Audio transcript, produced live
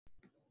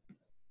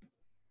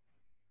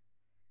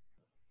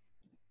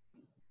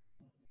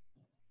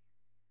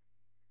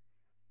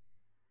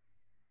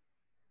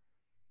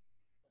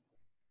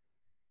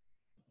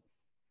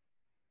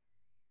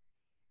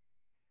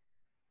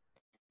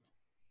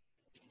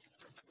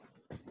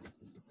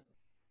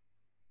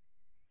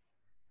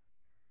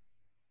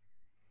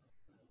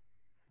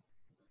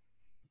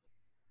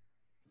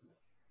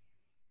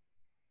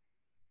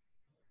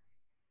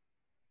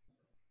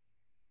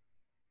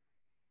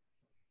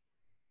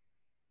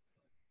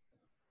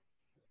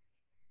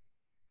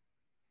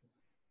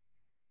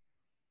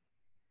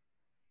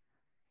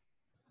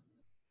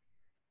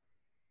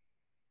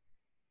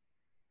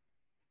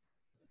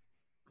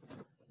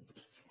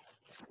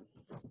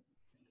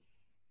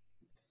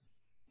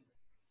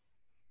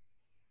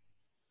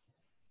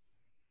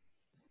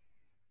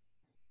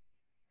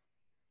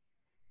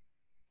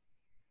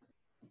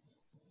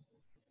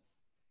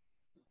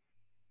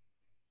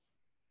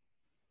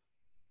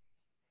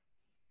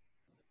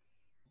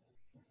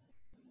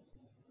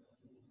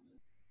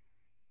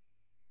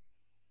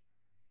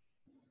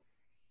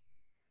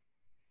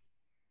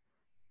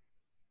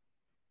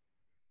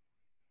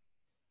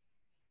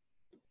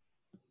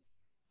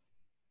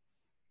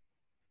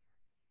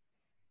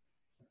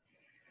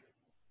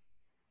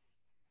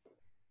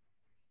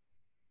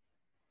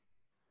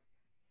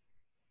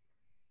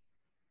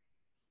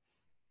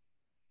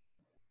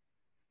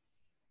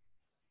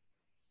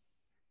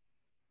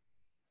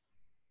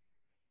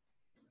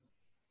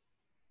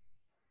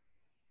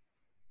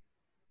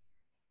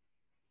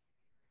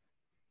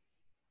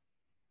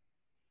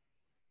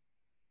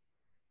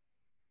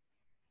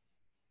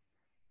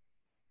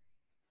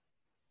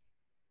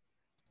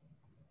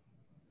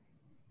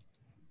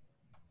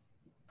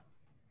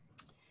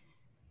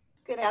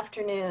Good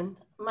afternoon.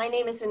 My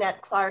name is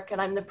Annette Clark,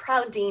 and I'm the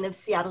proud dean of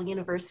Seattle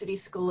University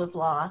School of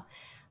Law.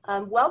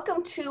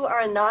 Welcome to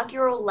our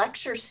inaugural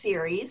lecture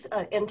series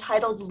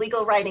entitled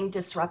Legal Writing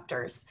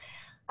Disruptors.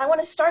 I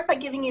want to start by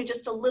giving you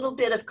just a little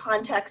bit of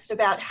context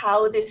about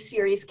how this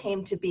series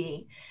came to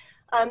be.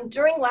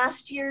 During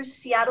last year's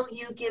Seattle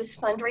U Gives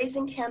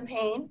fundraising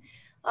campaign,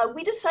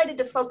 we decided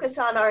to focus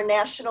on our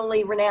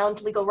nationally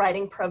renowned legal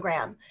writing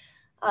program.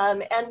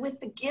 And with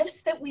the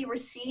gifts that we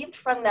received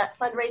from that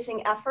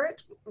fundraising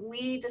effort,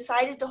 we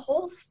decided to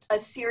host a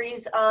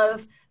series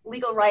of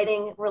legal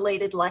writing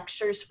related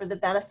lectures for the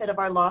benefit of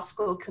our law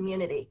school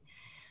community.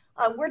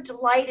 We're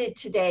delighted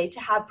today to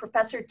have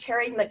Professor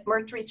Teri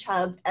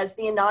McMurtry-Chubb as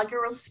the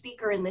inaugural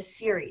speaker in this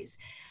series.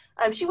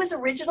 She was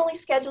originally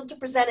scheduled to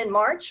present in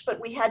March,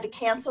 but we had to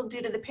cancel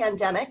due to the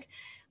pandemic.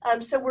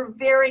 So we're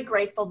very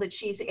grateful that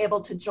she's able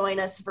to join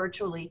us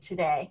virtually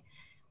today.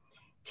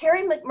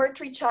 Teri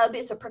McMurtry-Chubb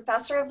is a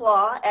professor of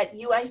law at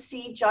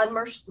UIC John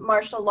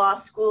Marshall Law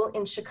School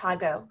in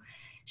Chicago.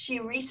 She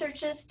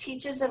researches,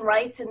 teaches, and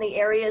writes in the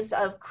areas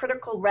of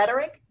critical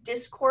rhetoric,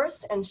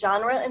 discourse, and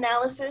genre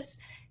analysis,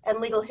 and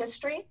legal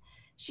history.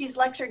 She's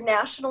lectured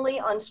nationally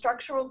on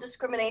structural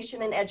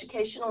discrimination in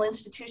educational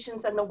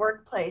institutions and the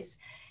workplace.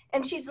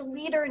 And she's a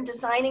leader in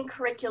designing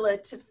curricula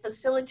to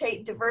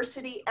facilitate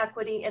diversity,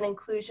 equity, and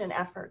inclusion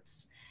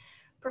efforts.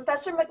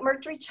 Professor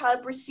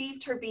McMurtry-Chubb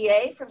received her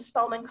BA from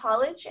Spelman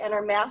College and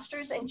her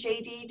master's and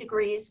JD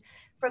degrees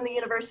from the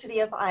University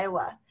of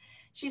Iowa.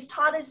 She's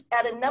taught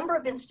at a number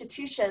of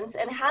institutions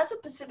and has a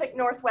Pacific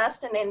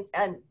Northwest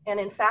and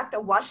in fact a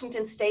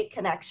Washington State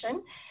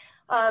connection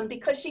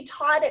because she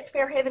taught at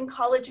Fairhaven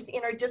College of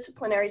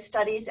Interdisciplinary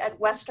Studies at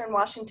Western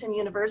Washington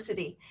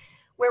University,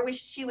 where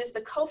she was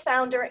the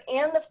co-founder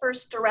and the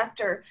first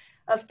director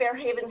of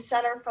Fairhaven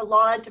Center for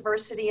Law,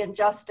 Diversity, and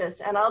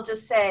Justice. And I'll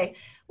just say,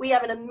 we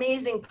have an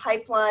amazing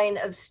pipeline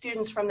of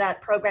students from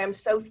that program,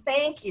 so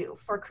thank you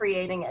for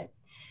creating it.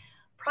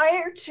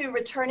 Prior to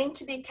returning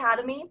to the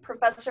academy,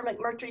 Professor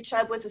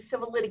McMurtry-Chubb was a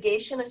civil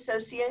litigation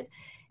associate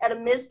at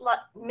a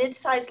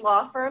mid-sized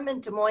law firm in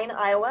Des Moines,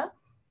 Iowa.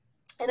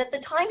 And at the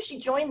time she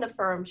joined the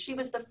firm, she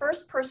was the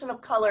first person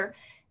of color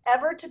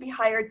ever to be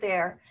hired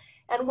there,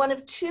 and one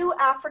of two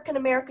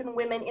African-American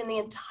women in the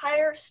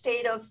entire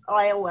state of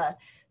Iowa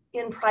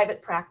in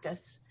private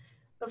practice.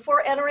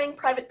 Before entering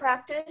private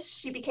practice,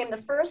 she became the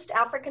first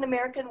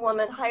African-American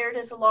woman hired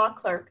as a law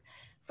clerk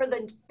for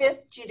the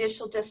 5th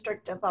Judicial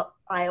District of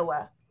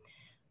Iowa.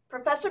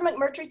 Professor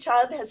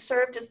McMurtry-Chubb has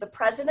served as the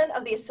president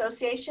of the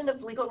Association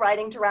of Legal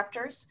Writing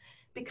Directors,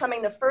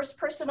 becoming the first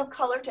person of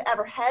color to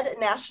ever head a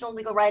national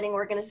legal writing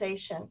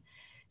organization.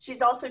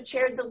 She's also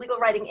chaired the Legal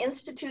Writing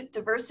Institute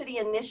Diversity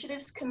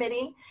Initiatives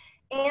Committee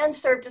and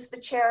served as the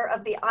chair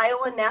of the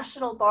Iowa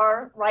National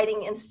Bar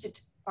Writing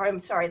Institute,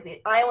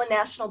 the Iowa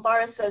National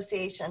Bar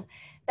Association.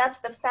 That's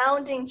the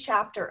founding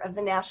chapter of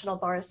the National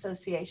Bar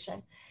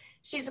Association.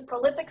 She's a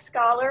prolific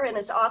scholar and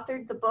has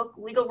authored the book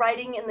Legal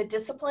Writing in the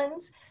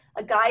Disciplines,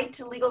 A Guide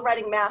to Legal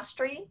Writing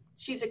Mastery.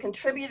 She's a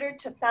contributor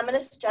to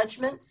Feminist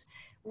Judgments,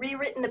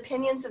 Rewritten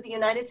Opinions of the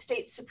United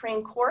States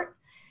Supreme Court,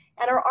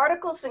 and her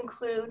articles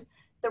include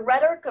The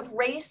Rhetoric of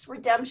Race,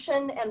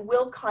 Redemption, and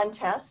Will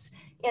Contests,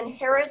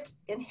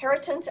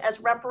 Inheritance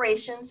as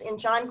Reparations in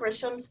John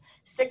Grisham's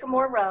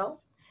Sycamore Row,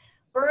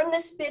 Burn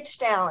This Bitch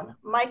Down,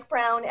 Mike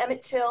Brown,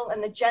 Emmett Till,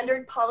 and the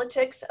Gendered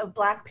Politics of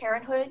Black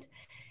Parenthood,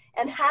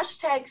 and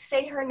hashtag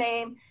Say Her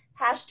Name,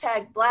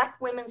 hashtag Black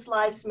Women's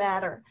Lives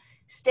Matter,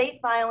 State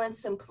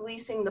Violence and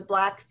Policing the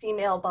Black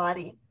Female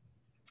Body.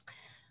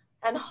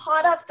 And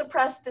hot off the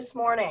press this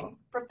morning,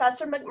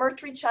 Professor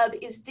McMurtry-Chubb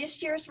is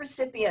this year's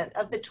recipient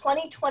of the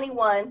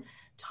 2021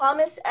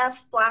 Thomas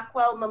F.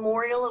 Blackwell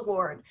Memorial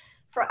Award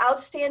for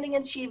Outstanding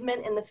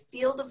Achievement in the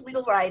Field of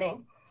Legal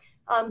Writing,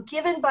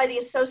 given by the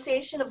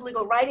Association of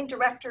Legal Writing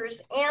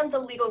Directors and the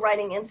Legal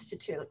Writing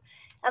Institute.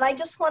 And I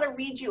just want to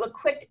read you a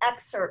quick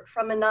excerpt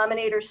from a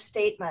nominator's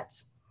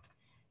statement.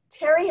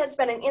 Teri has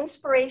been an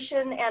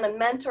inspiration and a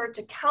mentor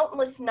to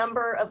countless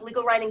number of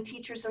legal writing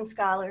teachers and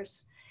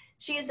scholars.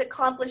 She is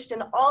accomplished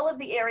in all of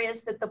the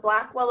areas that the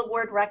Blackwell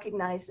Award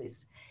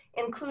recognizes,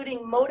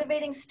 including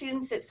motivating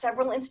students at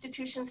several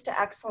institutions to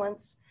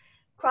excellence,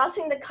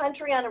 crossing the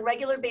country on a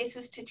regular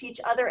basis to teach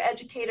other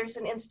educators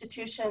and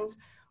institutions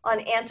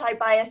on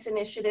anti-bias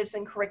initiatives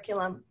and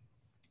curriculum,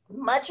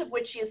 much of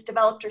which she has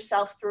developed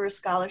herself through her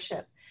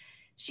scholarship.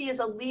 She is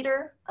a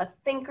leader, a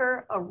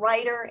thinker, a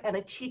writer, and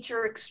a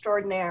teacher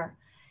extraordinaire.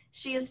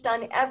 She has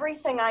done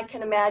everything I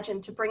can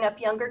imagine to bring up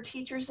younger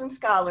teachers and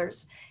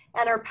scholars,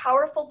 and her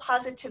powerful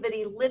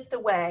positivity lit the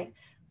way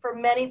for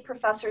many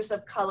professors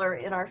of color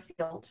in our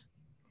field.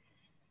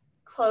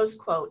 Close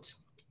quote.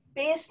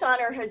 Based on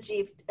her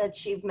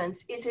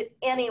achievements, is it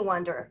any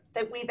wonder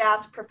that we've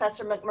asked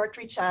Professor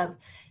McMurtry-Chubb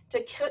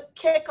to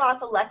kick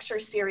off a lecture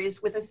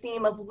series with a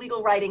theme of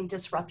legal writing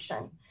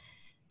disruption?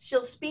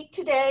 She'll speak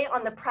today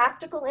on the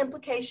practical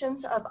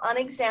implications of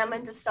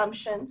unexamined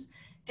assumptions,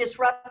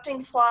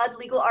 disrupting flawed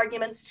legal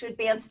arguments to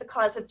advance the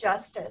cause of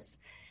justice.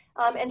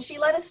 And she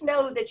let us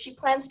know that she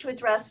plans to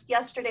address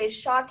yesterday's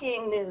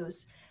shocking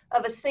news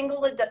of a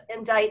single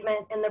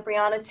indictment in the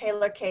Breonna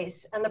Taylor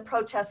case and the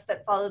protests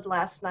that followed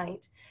last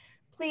night.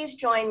 Please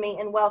join me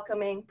in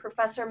welcoming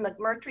Professor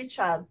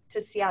McMurtry-Chubb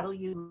to Seattle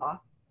U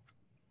Law.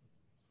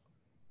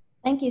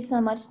 Thank you so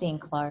much, Dean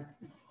Clark.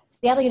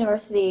 Seattle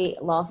University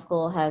Law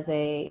School has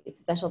a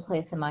special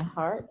place in my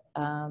heart.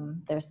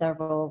 There are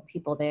several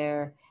people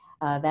there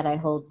that I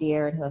hold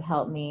dear and who have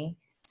helped me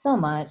so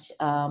much.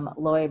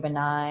 Lori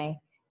Benai,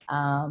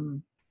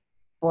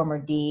 former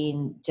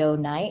Dean Joe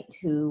Knight,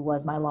 who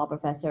was my law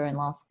professor in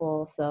law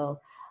school. So,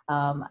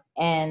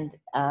 and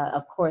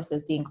of course,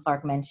 as Dean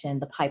Clark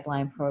mentioned, the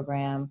pipeline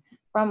program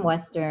from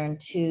Western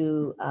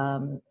to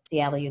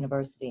Seattle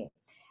University.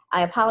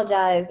 I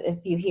apologize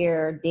if you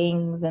hear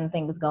dings and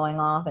things going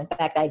off. In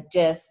fact, I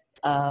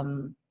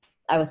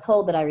was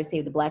told that I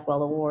received the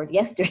Blackwell Award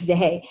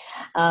yesterday,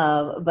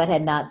 but I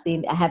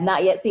have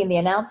not yet seen the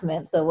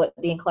announcement. So what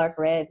Dean Clark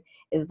read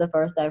is the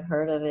first I've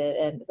heard of it.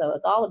 And so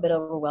it's all a bit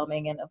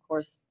overwhelming. And of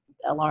course,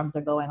 alarms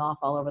are going off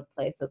all over the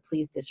place. So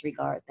please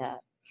disregard that.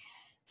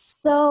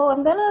 So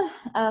I'm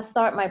gonna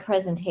start my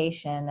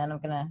presentation and I'm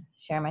gonna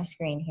share my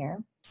screen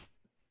here.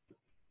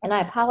 And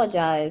I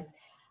apologize.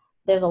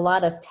 There's a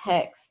lot of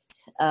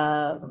text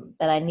that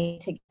I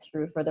need to get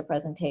through for the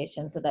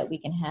presentation so that we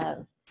can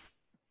have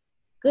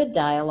good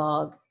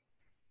dialogue.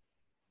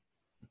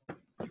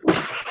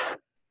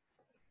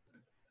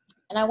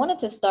 And I wanted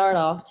to start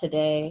off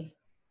today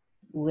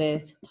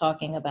with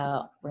talking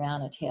about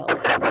Breonna Taylor.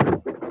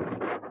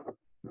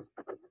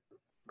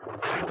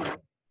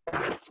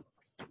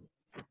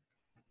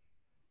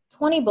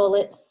 "20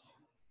 bullets,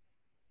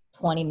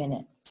 20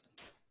 minutes.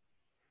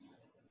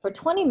 For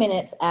 20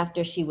 minutes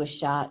after she was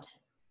shot,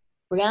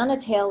 Breonna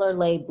Taylor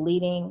lay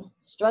bleeding,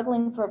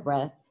 struggling for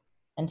breath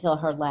until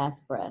her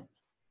last breath.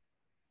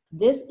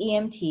 This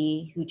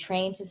EMT, who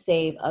trained to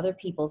save other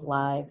people's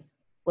lives,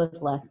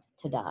 was left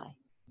to die.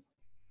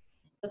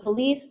 The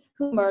police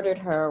who murdered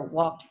her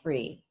walked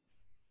free.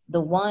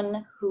 The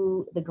one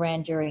who the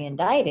grand jury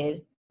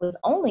indicted was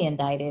only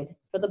indicted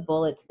for the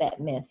bullets that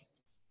missed,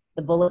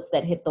 the bullets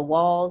that hit the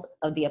walls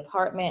of the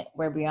apartment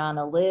where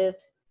Breonna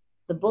lived,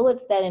 the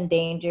bullets that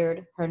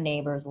endangered her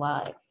neighbors'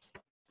 lives.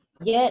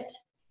 Yet,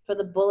 for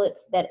the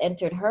bullets that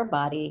entered her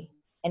body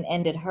and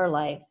ended her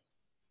life,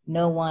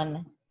 no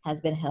one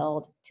has been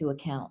held to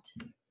account."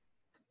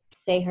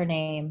 Say her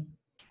name,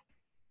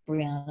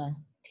 Breonna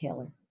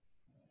Taylor.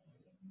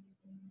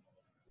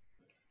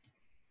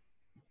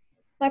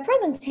 My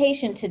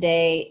presentation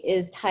today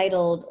is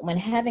titled, "When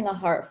Having a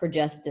Heart for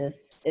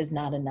Justice is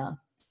Not Enough."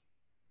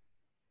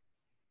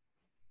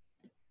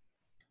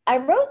 I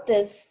wrote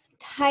this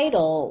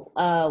title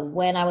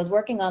when I was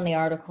working on the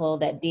article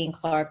that Dean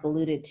Clark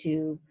alluded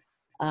to,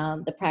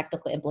 the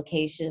practical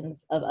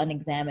implications of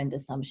unexamined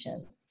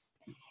assumptions.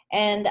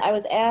 And I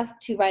was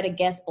asked to write a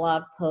guest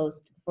blog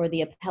post for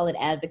the appellate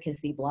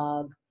advocacy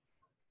blog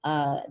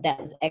that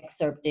was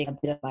excerpting a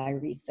bit of my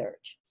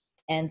research.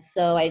 And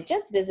so I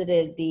just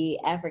visited the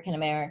African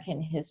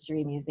American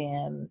History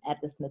Museum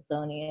at the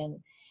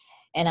Smithsonian,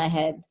 and I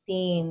had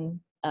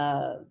seen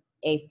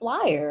a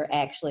flyer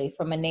actually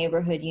from a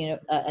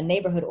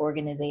neighborhood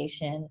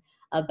organization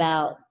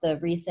about the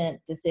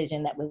recent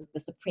decision that the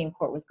Supreme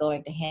Court was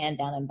going to hand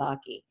down in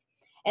Bakke.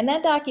 And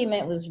that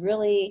document was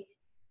really,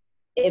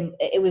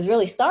 it was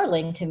really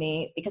startling to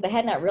me because I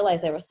had not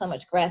realized there was so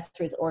much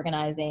grassroots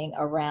organizing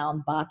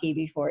around Bakke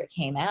before it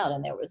came out,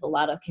 and there was a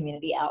lot of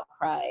community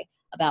outcry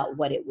about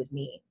what it would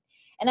mean.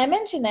 And I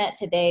mention that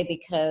today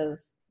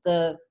because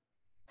the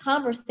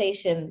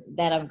conversation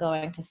that I'm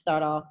going to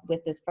start off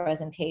with this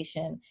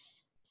presentation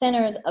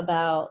centers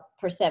about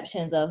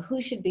perceptions of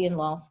who should be in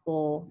law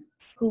school,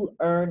 who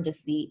earned a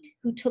seat,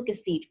 who took a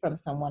seat from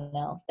someone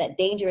else, that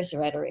dangerous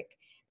rhetoric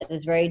that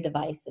is very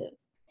divisive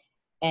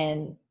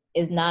and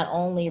is not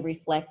only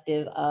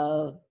reflective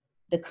of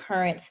the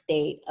current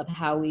state of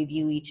how we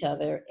view each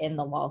other in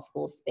the law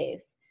school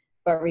space,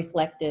 but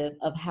reflective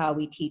of how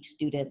we teach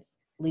students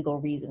legal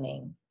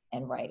reasoning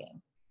and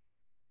writing.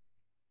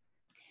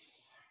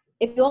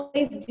 "If you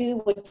always do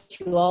what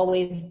you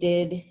always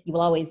did, you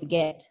will always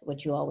get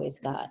what you always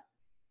got."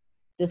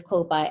 This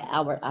quote by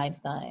Albert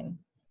Einstein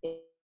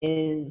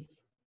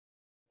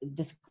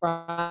describes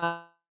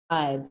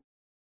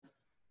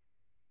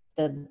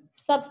the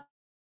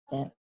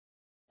substance,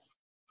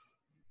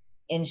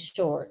 in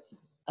short,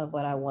 of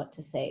what I want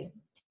to say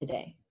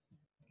today.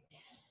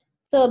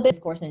 So a bit of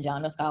discourse and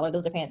genre scholar,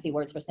 those are fancy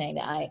words for saying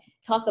that I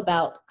talk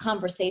about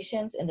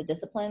conversations in the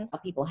disciplines, how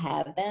people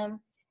have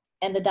them,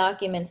 and the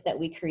documents that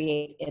we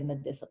create in the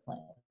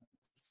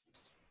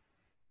disciplines.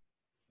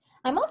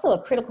 I'm also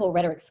a critical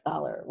rhetoric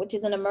scholar, which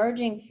is an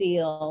emerging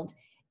field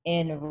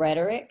in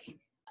rhetoric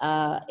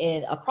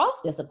across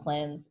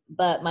disciplines,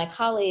 but my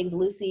colleagues,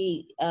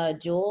 Lucy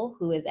Jewell,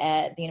 who is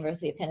at the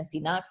University of Tennessee,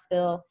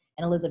 Knoxville,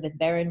 and Elizabeth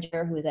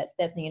Berenger, who is at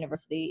Stetson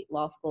University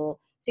Law School,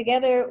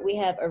 together we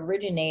have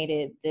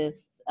originated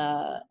this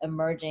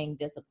emerging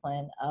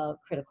discipline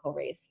of critical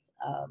race,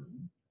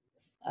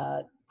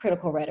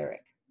 critical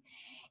rhetoric.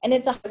 And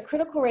it's a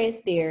critical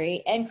race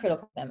theory and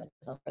critical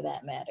feminism, for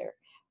that matter,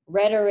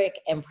 rhetoric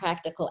and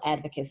practical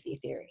advocacy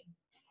theory.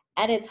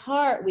 At its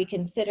heart, we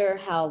consider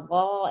how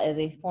law is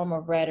a form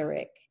of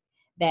rhetoric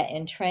that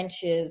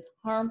entrenches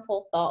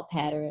harmful thought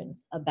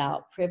patterns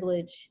about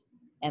privilege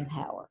and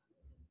power.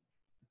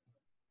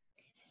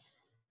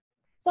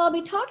 So I'll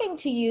be talking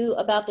to you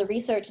about the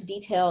research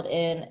detailed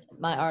in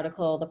my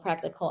article, The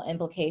Practical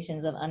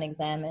Implications of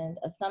Unexamined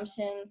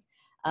Assumptions.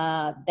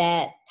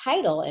 That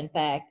title, in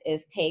fact,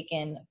 is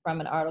taken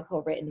from an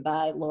article written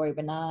by Lori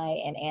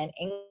Benai and Ann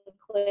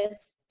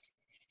Inquist,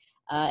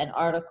 an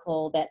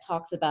article that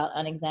talks about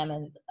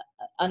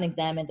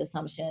unexamined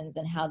assumptions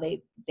and how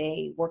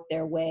they work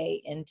their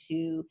way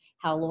into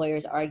how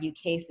lawyers argue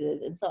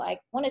cases. And so I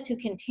wanted to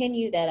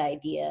continue that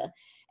idea.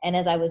 And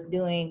as I was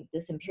doing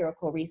this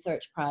empirical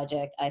research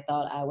project, I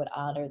thought I would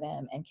honor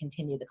them and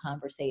continue the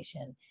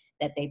conversation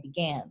that they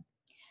began.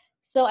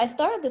 So I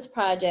started this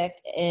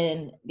project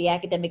in the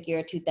academic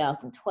year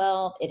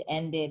 2012. It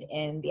ended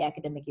in the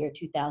academic year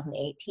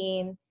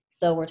 2018.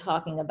 So we're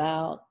talking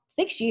about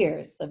 6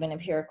 years of an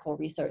empirical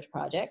research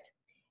project.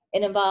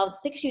 It involved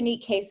 6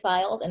 unique case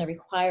files and a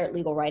required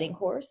legal writing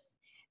course.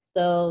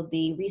 So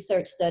the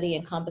research study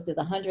encompasses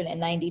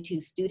 192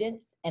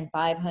 students and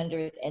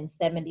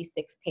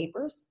 576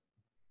 papers.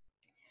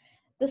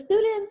 The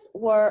students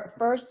were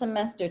first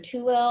semester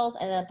 2Ls,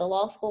 and at the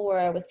law school where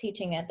I was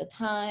teaching at the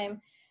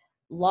time,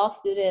 law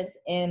students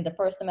in the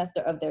first semester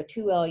of their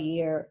 2L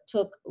year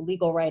took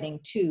Legal Writing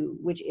 2,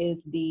 which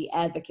is the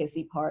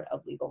advocacy part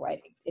of legal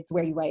writing. It's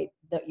where you write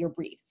your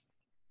briefs.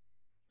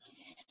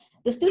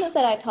 The students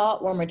that I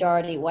taught were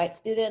majority white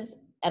students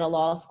at a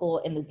law school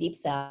in the Deep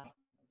South,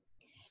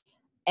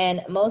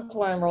 and most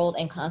were enrolled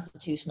in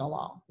constitutional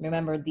law.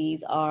 Remember,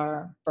 these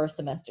are first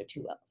semester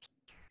 2Ls.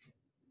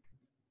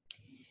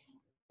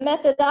 The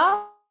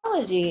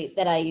methodology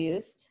that I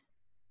used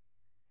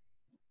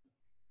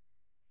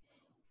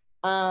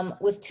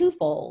was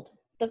twofold.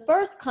 The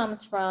first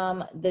comes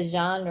from the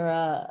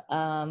genre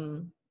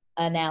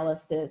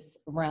analysis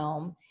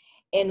realm,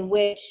 in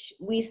which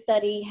we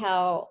study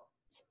how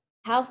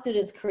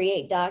students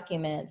create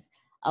documents,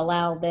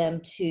 allow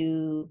them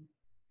to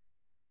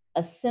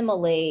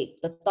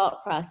assimilate the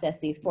thought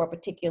processes for a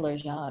particular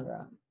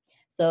genre.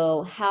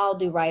 So how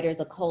do writers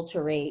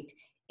acculturate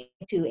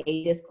into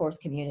a discourse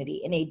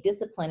community, in a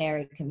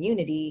disciplinary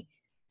community,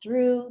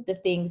 through the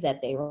things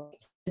that they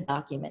write, the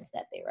documents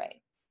that they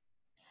write.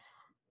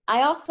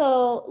 I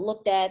also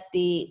looked at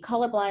the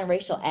colorblind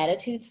racial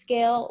attitude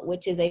scale,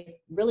 which is a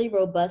really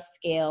robust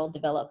scale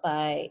developed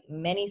by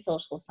many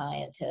social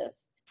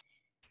scientists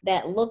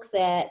that looks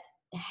at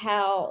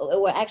how,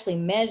 or actually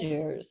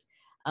measures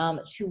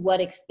to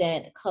what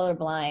extent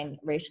colorblind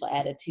racial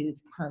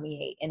attitudes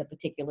permeate in a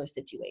particular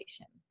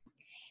situation.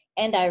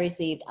 And I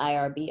received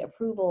IRB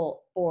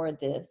approval for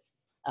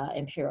this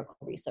empirical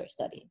research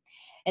study.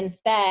 In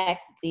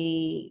fact,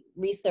 the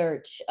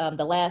research,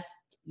 the last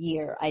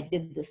year I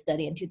did this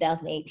study in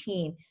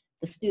 2018,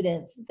 the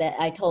students that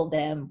I told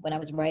them when I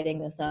was writing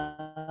this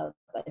up,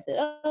 I said,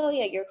 oh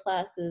yeah, your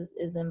class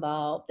is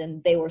involved.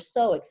 And they were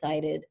so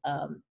excited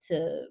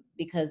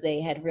because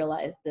they had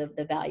realized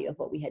the value of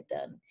what we had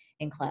done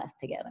in class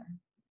together.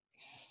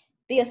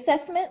 The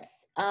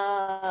assessments,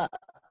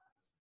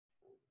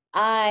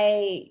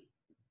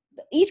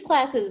 each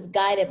class is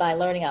guided by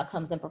learning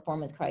outcomes and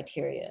performance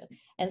criteria.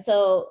 And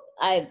so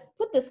I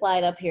put this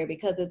slide up here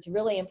because it's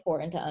really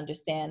important to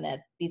understand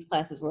that these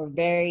classes were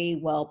very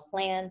well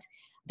planned.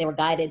 They were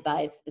guided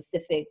by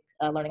specific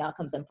learning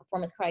outcomes and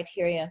performance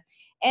criteria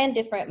and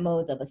different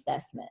modes of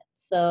assessment.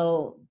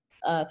 So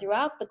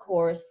throughout the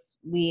course,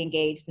 we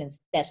engaged in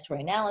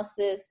statutory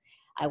analysis.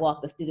 I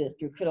walk the students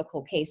through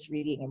critical case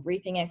reading and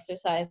briefing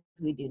exercises.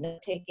 We do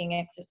note-taking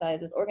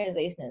exercises,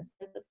 organization and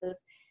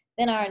synthesis,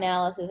 then our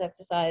analysis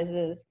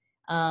exercises,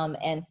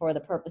 and for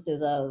the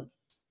purposes of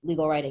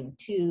legal writing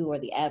 2 or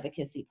the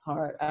advocacy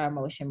part, our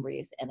motion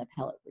briefs and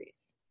appellate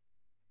briefs.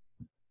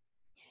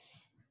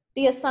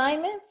 The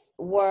assignments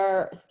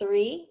were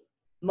 3,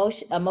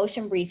 a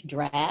motion brief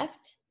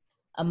draft,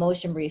 a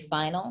motion brief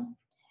final,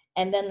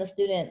 and then the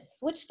students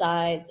switched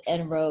sides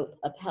and wrote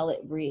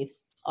appellate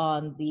briefs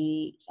on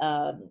the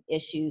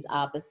issues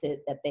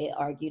opposite that they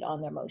argued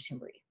on their motion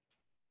brief.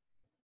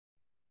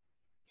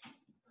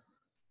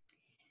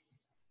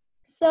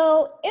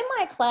 So in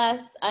my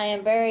class, I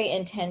am very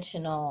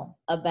intentional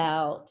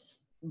about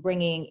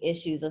bringing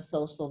issues of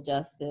social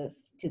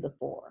justice to the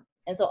fore.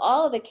 And so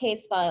all of the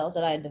case files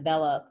that I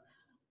develop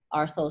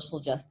are social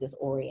justice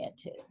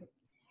oriented.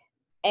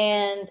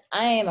 And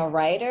I am a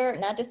writer,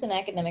 not just an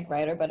academic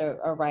writer, but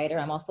a writer.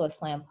 I'm also a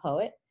slam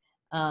poet.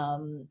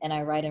 And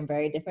I write in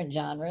very different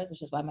genres,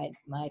 which is why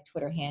my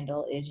Twitter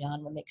handle is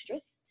genre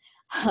mixtress.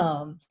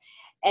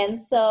 And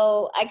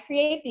so I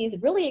create these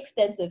really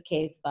extensive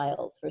case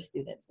files for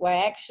students where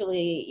I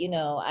actually,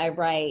 I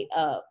write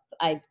up,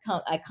 I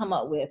come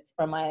up with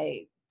from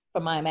my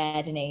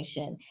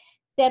imagination,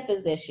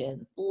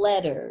 depositions,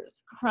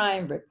 letters,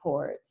 crime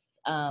reports.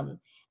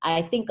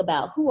 I think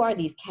about who are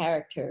these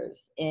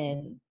characters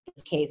in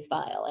this case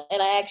file. And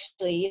I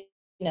actually,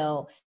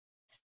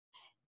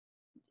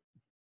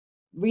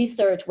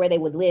 research where they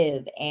would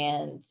live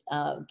and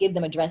give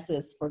them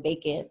addresses for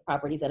vacant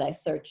properties that I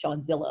search on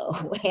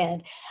Zillow.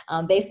 And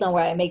based on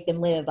where I make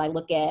them live, I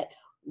look at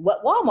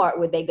what Walmart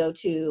would they go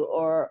to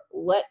or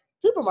what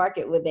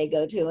supermarket would they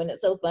go to. And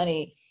it's so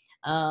funny.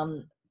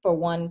 For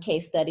one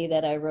case study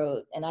that I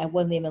wrote, and I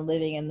wasn't even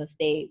living in the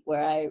state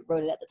where I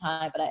wrote it at the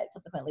time, but I had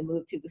subsequently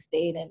moved to the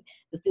state, and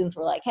the students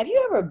were like, have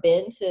you ever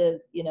been to,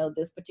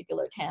 this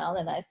particular town?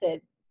 And I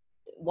said,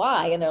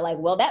 why? And they're like,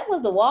 well, that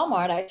was the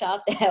Walmart I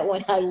shopped at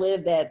when I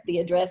lived at the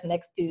address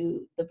next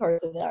to the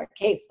person in our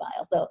case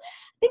file. So I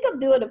think I'm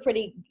doing a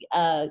pretty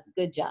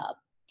good job.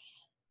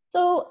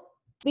 So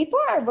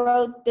before I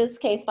wrote this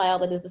case file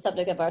that is the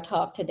subject of our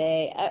talk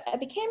today, I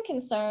became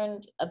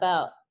concerned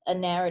about a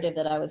narrative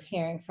that I was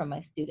hearing from my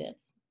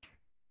students.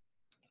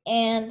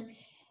 And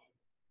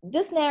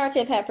this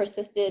narrative had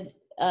persisted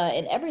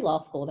in every law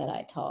school that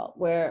I taught,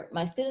 where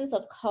my students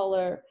of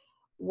color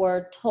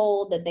were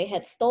told that they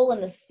had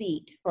stolen the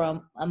seat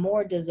from a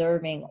more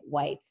deserving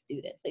white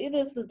student. So either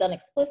this was done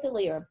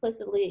explicitly or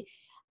implicitly,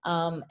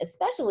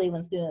 especially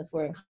when students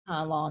were in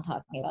con law and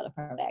talking about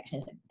affirmative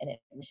action and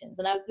admissions.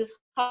 And I was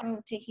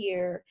disheartened to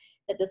hear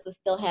that this was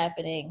still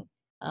happening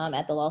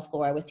at the law school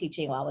where I was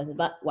teaching while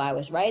I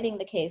was writing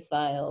the case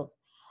files,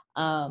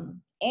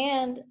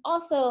 and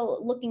also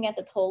looking at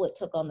the toll it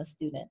took on the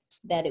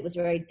students, that it was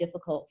very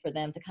difficult for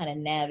them to kind of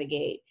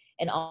navigate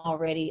an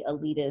already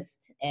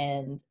elitist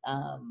and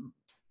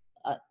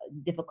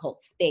difficult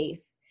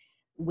space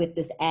with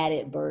this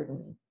added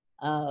burden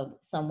of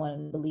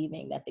someone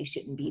believing that they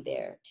shouldn't be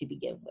there to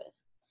begin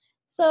with.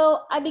 So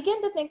I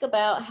began to think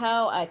about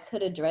how I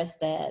could address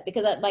that,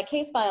 because my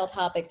case file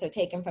topics are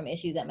taken from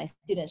issues that my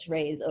students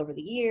raise over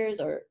the years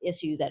or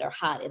issues that are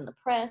hot in the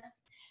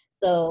press.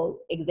 So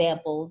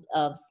examples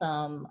of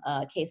some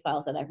case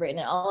files that I've written,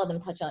 and all of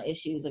them touch on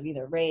issues of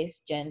either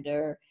race,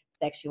 gender,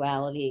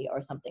 sexuality, or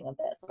something of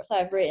that sort. So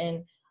I've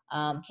written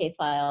case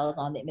files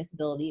on the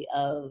admissibility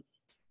of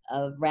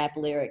rap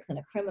lyrics in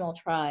a criminal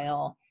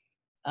trial,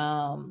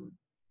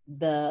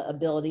 the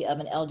ability of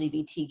an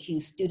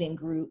LGBTQ student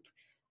group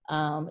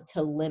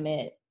to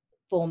limit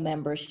full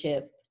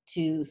membership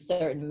to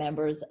certain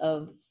members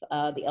of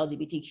the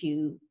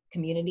LGBTQ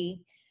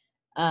community,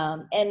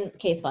 and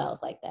case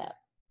files like that.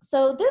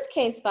 So this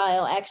case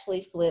file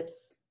actually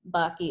flips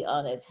Baki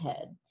on its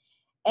head.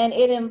 And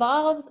it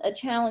involves a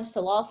challenge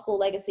to law school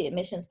legacy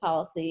admissions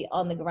policy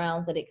on the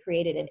grounds that it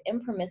created an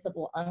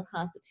impermissible,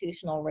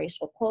 unconstitutional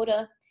racial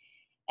quota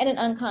and an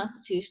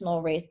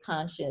unconstitutional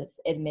race-conscious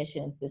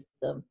admission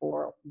system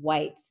for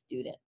white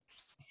students.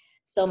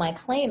 So my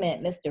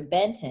claimant, Mr.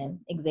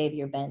 Benton,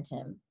 Xavier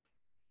Benton,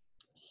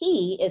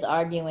 he is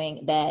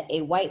arguing that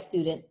a white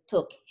student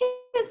took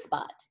his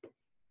spot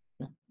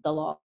in the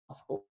law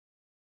school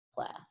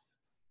class.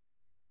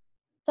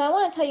 So I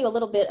want to tell you a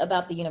little bit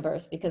about the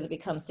universe because it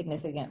becomes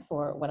significant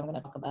for what I'm going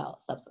to talk about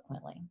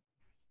subsequently.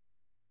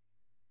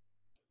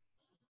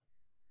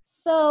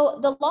 So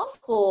the law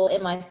school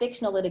in my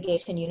fictional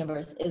litigation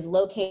universe is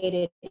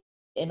located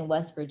in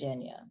West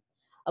Virginia.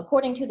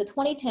 According to the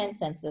 2010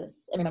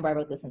 census, and remember I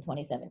wrote this in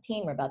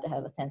 2017, we're about to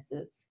have a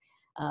census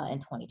in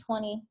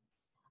 2020.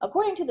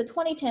 According to the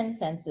 2010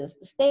 census,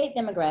 the state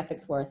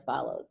demographics were as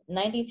follows: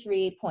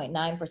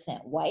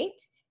 93.9% white,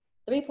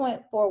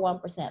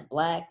 3.41%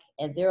 Black,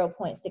 and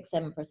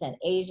 0.67%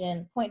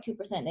 Asian,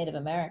 0.2% Native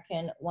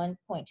American,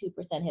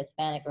 1.2%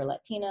 Hispanic or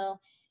Latino,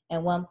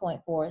 and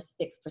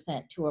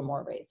 1.46% two or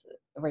more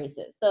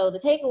races. So the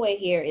takeaway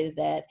here is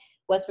that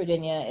West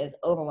Virginia is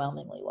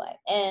overwhelmingly white.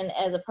 And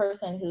as a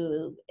person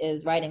who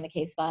is writing the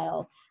case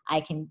file,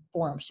 I can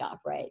forum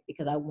shop, right?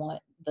 Because I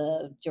want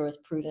the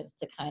jurisprudence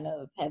to kind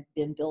of have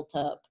been built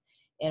up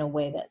in a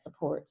way that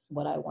supports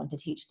what I want to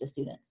teach the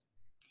students.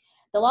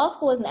 The law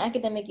school is an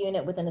academic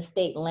unit within a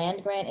state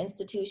land grant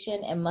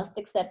institution and must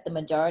accept the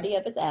majority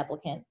of its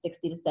applicants,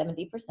 60 to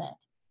 70%,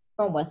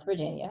 from West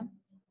Virginia,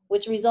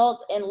 which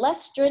results in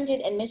less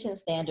stringent admission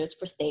standards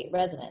for state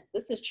residents.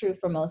 This is true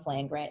for most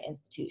land grant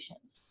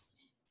institutions.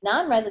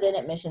 Non-resident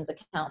admissions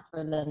account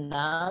for the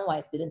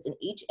non-white students in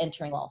each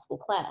entering law school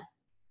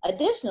class.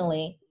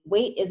 Additionally,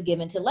 weight is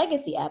given to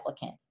legacy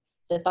applicants,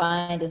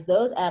 defined as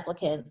those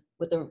applicants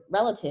with a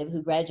relative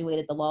who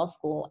graduated the law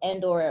school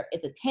and/or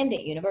its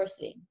attendant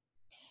university.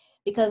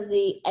 Because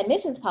the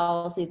admissions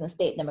policies and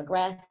state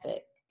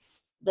demographic,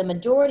 the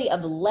majority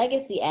of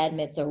legacy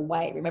admits are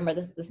white. Remember,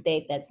 this is a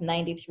state that's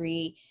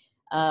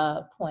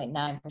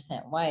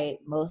 93.9% white.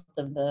 Most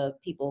of the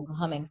people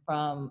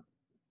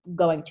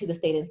going to the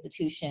state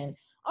institution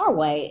are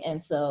white,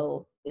 and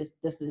so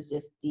this is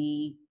just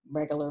the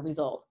regular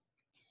result.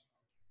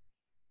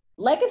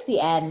 Legacy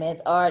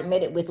admits are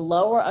admitted with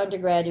lower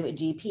undergraduate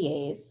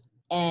GPAs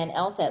and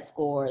LSAT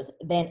scores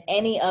than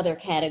any other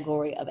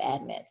category of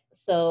admits.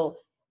 So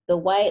the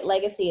white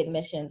legacy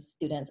admissions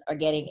students are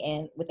getting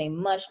in with a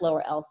much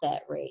lower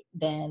LSAT rate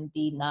than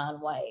the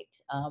non-white,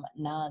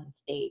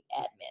 non-state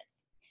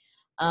admits.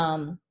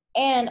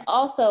 And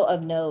also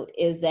of note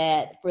is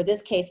that for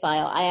this case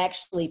file, I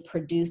actually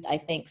produced, I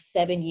think,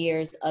 7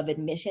 years of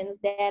admissions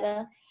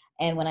data.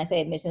 And when I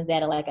say admissions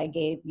data, like I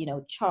gave,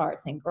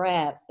 charts and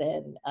graphs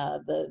and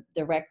the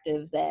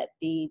directives that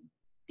the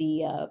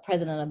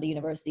president of the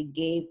university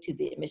gave to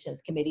the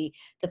admissions committee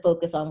to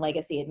focus on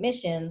legacy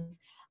admissions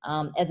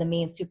as a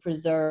means to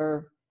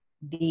preserve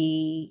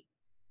the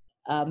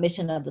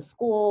mission of the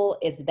school,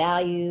 its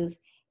values,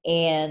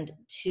 and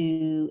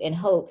in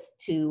hopes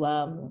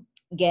to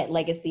get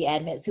legacy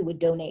admits who would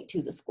donate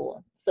to the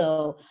school.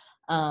 So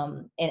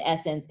in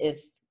essence,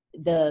 if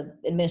the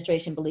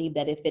administration believed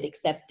that if it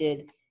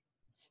accepted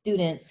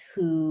students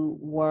who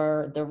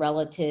were the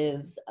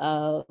relatives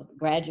of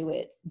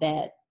graduates,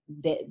 that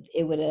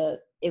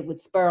it would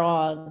spur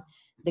on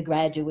the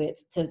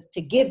graduates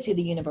to give to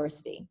the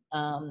university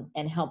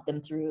and help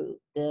them through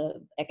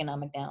the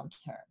economic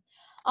downturn.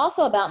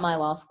 Also about my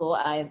law school,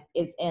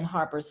 it's in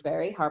Harpers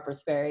Ferry.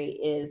 Harpers Ferry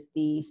is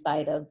the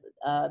site of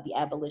the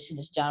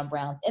abolitionist John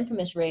Brown's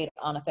infamous raid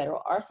on a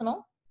federal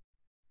arsenal.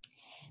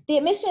 The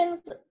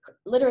admissions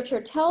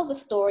literature tells the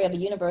story of a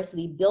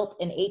university built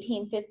in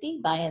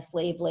 1850 by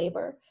enslaved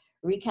labor,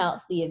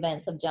 recounts the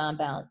events of John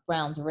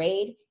Brown's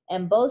raid,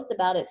 and boasts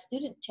about its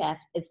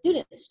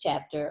students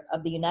chapter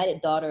of the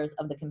United Daughters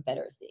of the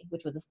Confederacy,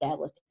 which was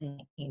established in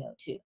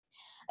 1902.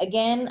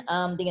 Again,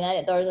 the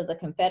United Daughters of the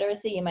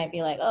Confederacy, you might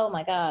be like, oh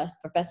my gosh,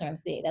 Professor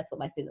MC. That's what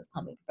my students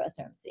call me,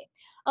 Professor MC.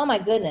 Oh my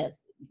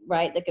goodness,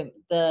 right?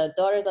 The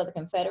Daughters of the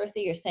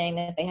Confederacy, you're saying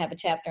that they have a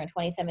chapter in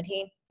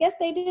 2017? Yes,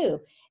 they do.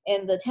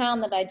 In the town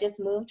that I just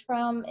moved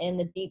from in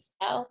the Deep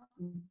South,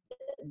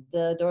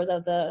 the Daughters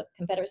of the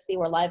Confederacy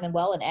were alive and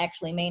well and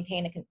actually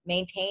maintained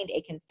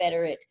a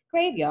Confederate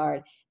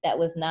graveyard that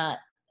was not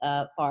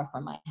far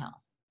from my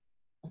house.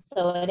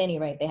 So at any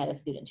rate, they had a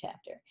student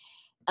chapter,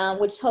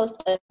 which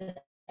hosts an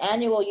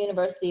annual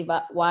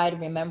university-wide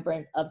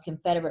remembrance of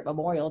Confederate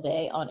Memorial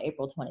Day on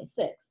April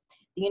 26th.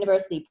 The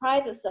university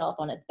prides itself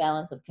on its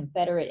balance of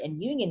Confederate and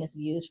Unionist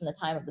views from the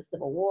time of the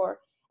Civil War,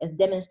 as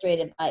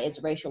demonstrated by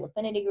its racial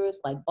affinity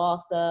groups like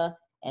BALSA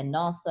and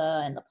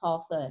NALSA and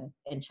LaPalsa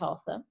and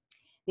CHALSA.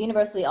 The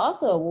university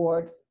also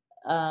awards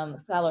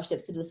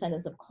scholarships to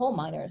descendants of coal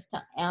miners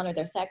to honor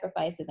their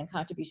sacrifices and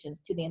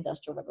contributions to the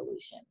Industrial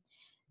Revolution.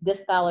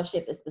 This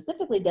scholarship is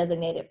specifically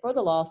designated for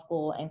the law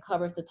school and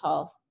covers the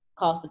cost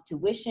of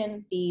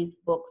tuition, fees,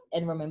 books,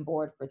 and room and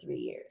board for 3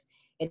 years.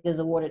 It is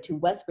awarded to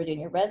West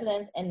Virginia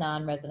residents and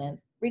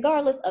non-residents,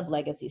 regardless of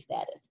legacy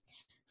status.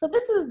 So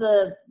this is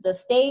the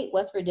state,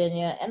 West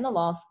Virginia, and the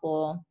law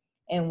school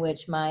in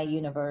which my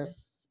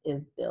universe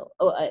is built,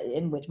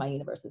 and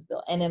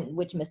in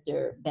which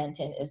Mr.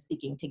 Benton is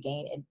seeking to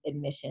gain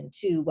admission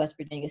to West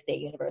Virginia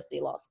State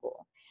University Law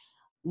School.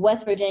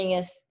 West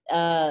Virginia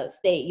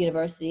State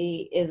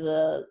University is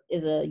a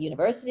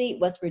university.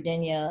 West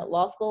Virginia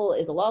Law School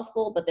is a law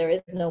school, but there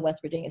is no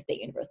West Virginia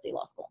State University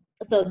Law School.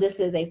 So this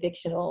is a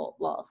fictional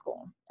law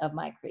school of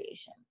my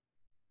creation.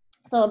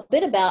 So a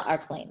bit about our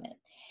claimant.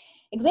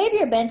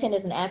 Xavier Benton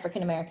is an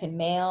African-American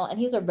male, and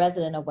he's a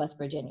resident of West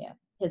Virginia.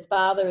 His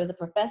father is a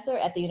professor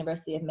at the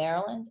University of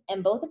Maryland,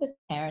 and both of his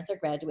parents are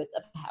graduates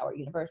of Howard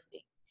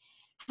University.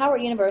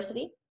 Howard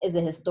University is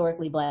a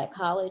historically Black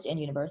college and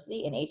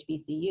university and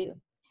HBCU.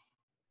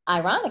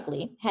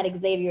 Ironically, had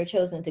Xavier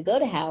chosen to go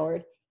to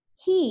Howard,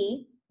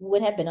 he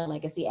would have been a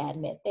legacy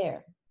admit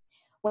there.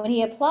 When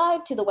he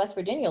applied to the West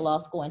Virginia Law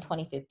School in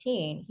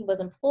 2015, he was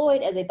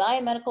employed as a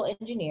biomedical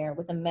engineer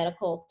with a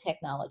medical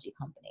technology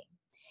company.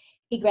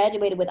 He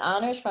graduated with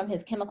honors from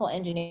his chemical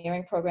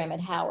engineering program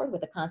at Howard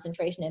with a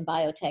concentration in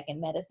biotech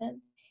and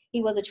medicine.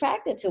 He was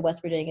attracted to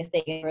West Virginia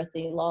State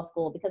University Law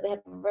School because they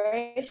have a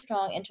very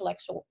strong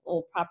intellectual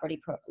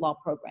property law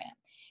program,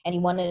 and he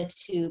wanted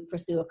to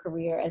pursue a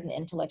career as an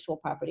intellectual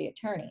property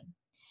attorney.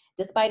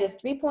 Despite his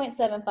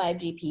 3.75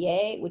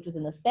 GPA, which was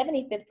in the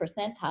 75th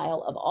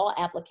percentile of all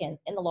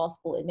applicants in the law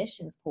school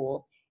admissions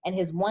pool, and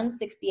his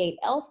 168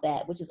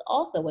 LSAT, which is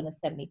also in the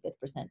 75th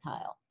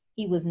percentile,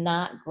 he was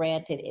not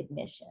granted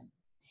admission.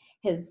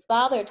 His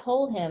father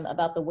told him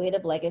about the weight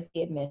of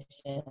legacy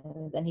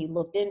admissions, and he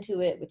looked into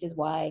it, which is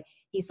why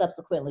he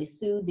subsequently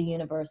sued the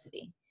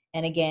university.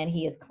 And again,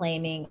 he is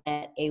claiming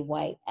that a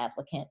white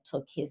applicant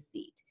took his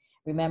seat.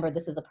 Remember,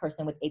 this is a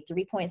person with a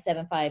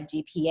 3.75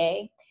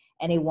 GPA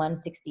and a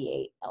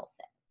 168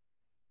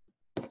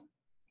 LSAT.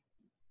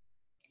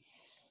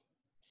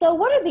 So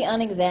what are the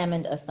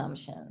unexamined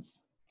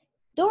assumptions?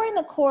 During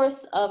the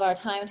course of our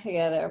time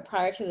together,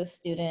 prior to the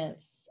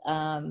students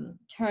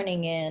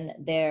turning in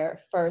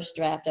their first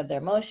draft of their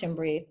motion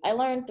brief, I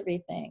learned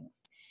 3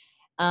 things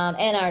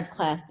in our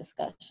class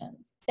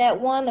discussions. That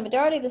one, the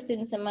majority of the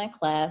students in my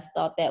class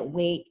thought that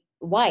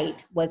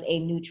white was a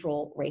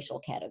neutral racial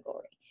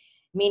category,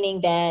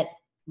 meaning that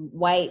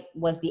white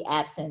was the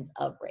absence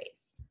of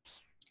race.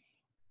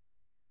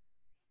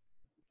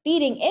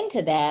 Feeding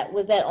into that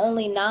was that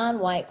only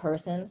non-white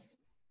persons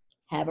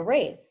have a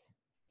race.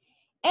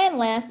 And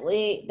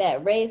lastly,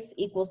 that race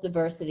equals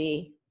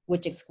diversity,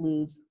 which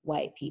excludes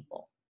white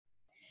people.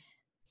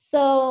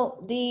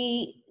 So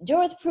the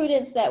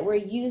jurisprudence that we're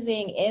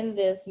using in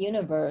this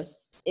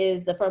universe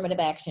is the affirmative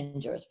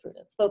action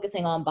jurisprudence,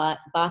 focusing on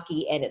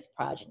Bakke and its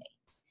progeny.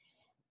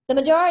 The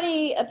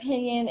majority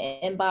opinion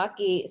in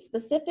Bakke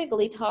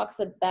specifically talks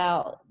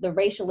about the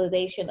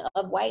racialization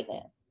of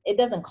whiteness. It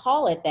doesn't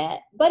call it that,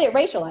 but it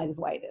racializes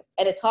whiteness.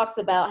 And it talks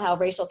about how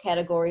racial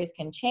categories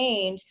can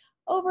change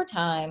over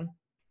time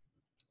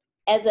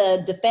as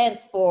a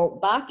defense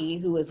for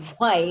Bakke, who is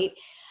white,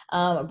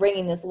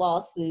 bringing this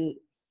lawsuit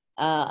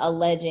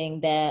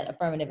alleging that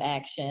affirmative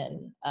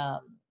action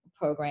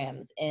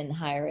programs in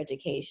higher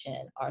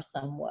education are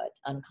somewhat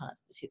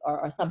unconstitutional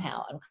or are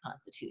somehow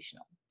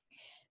unconstitutional.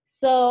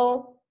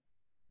 So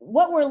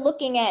what we're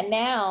looking at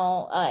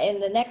now in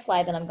the next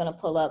slide that I'm going to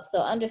pull up, so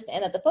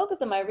understand that the focus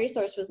of my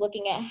research was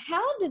looking at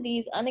how do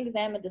these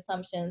unexamined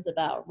assumptions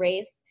about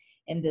race,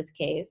 in this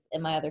case,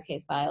 in my other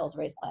case files,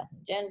 race, class,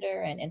 and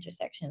gender, and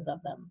intersections of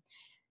them,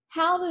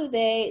 how do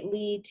they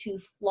lead to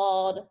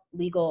flawed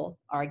legal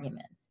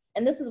arguments?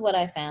 And this is what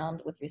I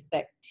found with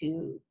respect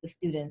to the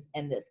students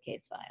in this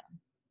case file.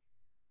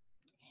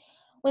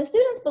 When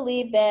students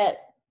believe that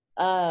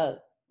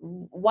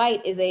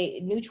white is a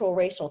neutral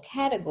racial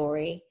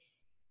category,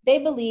 they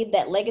believe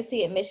that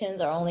legacy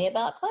admissions are only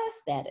about class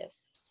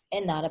status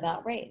and not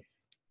about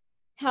race.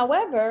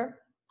 However,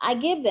 I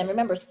give them,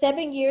 remember,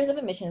 7 years of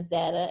admissions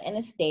data in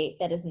a state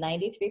that is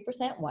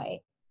 93%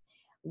 white,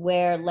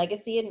 where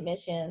legacy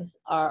admissions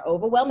are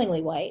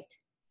overwhelmingly white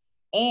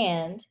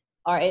and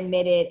are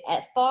admitted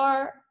at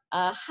far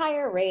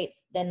higher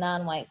rates than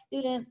non-white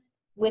students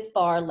with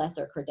far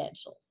lesser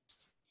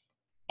credentials.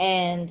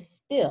 And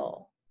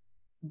still,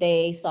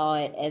 they saw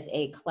it as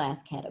a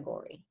class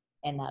category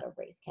and not a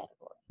race category.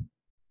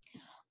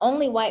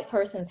 Only white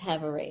persons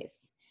have a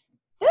race.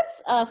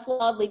 This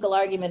flawed legal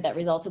argument that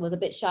resulted was a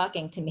bit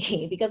shocking to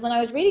me because when I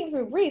was reading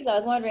through briefs, I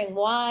was wondering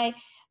why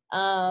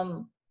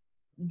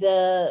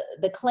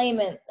the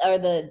claimants or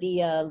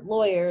the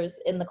lawyers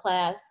in the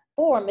class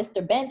for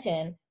Mr.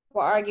 Benton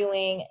were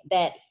arguing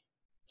that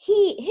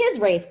his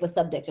race was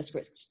subject to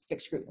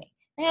strict scrutiny.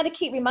 I had to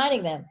keep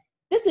reminding them,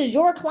 this is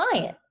your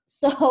client.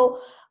 So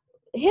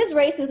his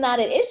race is not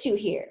at issue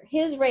here.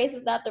 His race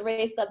is not the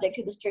race subject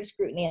to the strict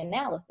scrutiny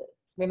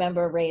analysis.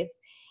 Remember,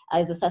 race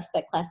is a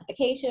suspect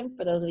classification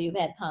for those of you who've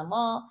had con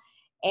law,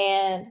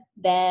 and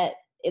that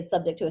it's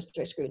subject to a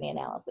strict scrutiny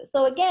analysis.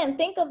 So again,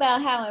 think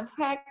about how in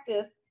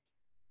practice,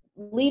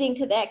 leading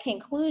to that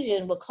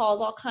conclusion would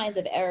cause all kinds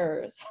of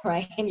errors,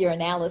 right, in your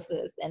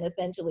analysis, and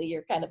essentially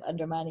you're kind of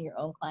undermining your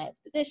own client's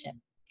position.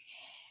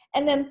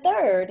 And then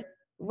third,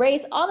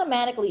 race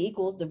automatically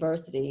equals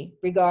diversity,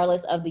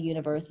 regardless of the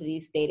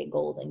university's stated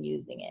goals in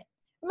using it.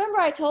 Remember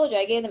I told you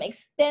I gave them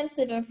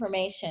extensive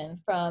information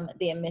from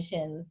the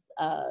admissions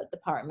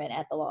department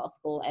at the law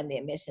school and the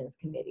admissions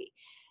committee.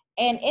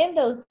 And in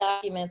those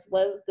documents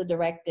was the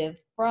directive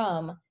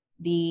from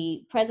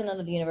the president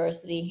of the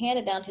university,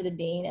 handed down to the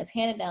dean, as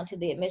handed down to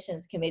the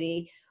admissions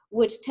committee,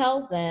 which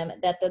tells them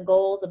that the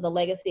goals of the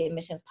legacy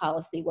admissions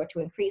policy were to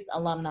increase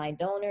alumni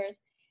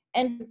donors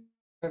and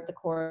the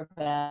core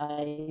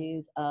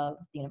values of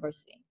the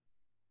university.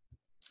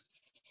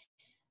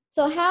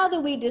 So how do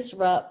we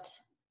disrupt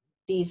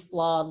these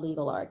flawed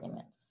legal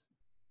arguments?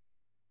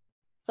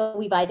 So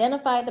we've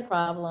identified the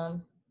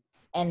problem,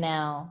 and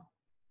now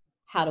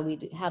how do we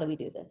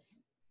do this?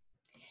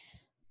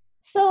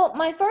 So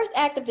my first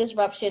act of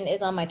disruption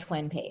is on my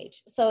twin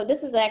page. So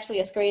this is actually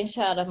a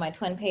screenshot of my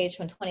twin page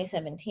from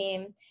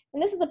 2017.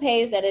 And this is a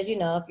page that, as you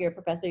know, if your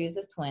professor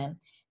uses twin,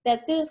 that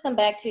students come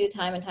back to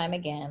time and time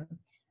again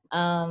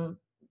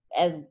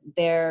as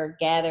they're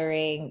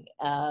gathering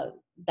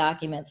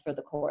documents for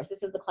the course.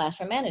 This is the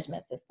classroom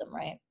management system,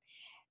 right?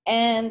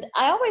 And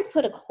I always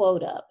put a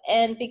quote up.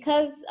 And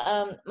because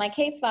my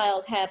case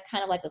files have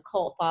kind of like a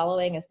cult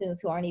following, and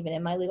students who aren't even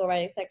in my legal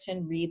writing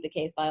section read the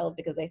case files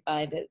because they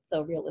find it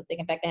so realistic.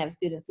 In fact, I have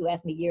students who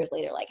ask me years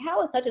later, like,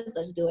 how is such and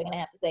such doing? And I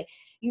have to say,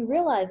 you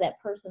realize that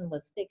person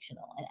was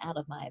fictional and out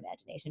of my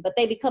imagination, but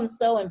they become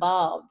so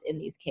involved in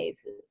these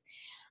cases.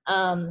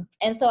 And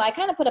so I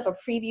kind of put up a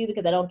preview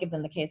because I don't give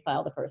them the case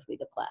file the first week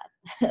of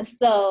class.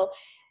 So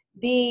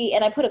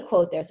and I put a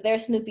quote there. So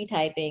there's Snoopy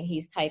typing.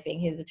 He's typing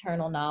his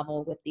eternal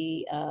novel with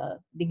the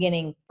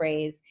beginning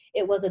phrase,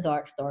 "It was a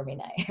dark, stormy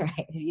night,"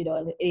 right? If you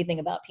know anything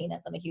about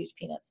Peanuts, I'm a huge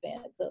Peanuts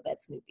fan, so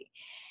that's Snoopy.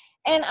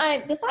 And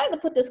I decided to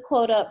put this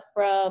quote up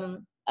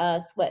from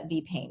Sweat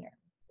v. Painter,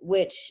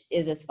 which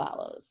is as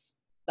follows,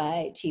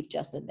 by Chief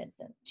Justice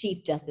Vinson.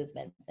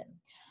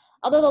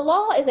 Although the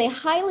law is a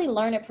highly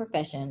learned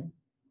profession,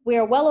 we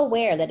are well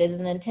aware that it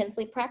is an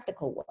intensely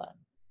practical one.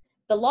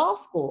 The law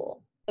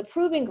school, the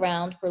proving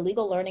ground for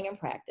legal learning and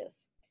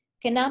practice,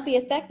 cannot be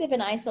effective in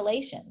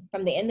isolation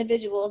from the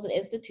individuals and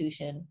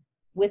institution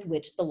with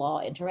which the law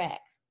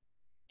interacts.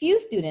 Few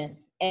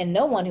students, and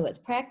no one who has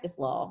practiced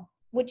law,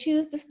 would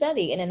choose to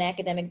study in an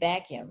academic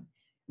vacuum,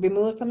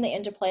 removed from the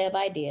interplay of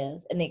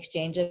ideas and the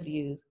exchange of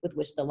views with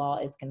which the law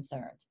is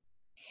concerned.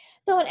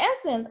 So in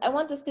essence, I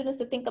want the students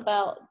to think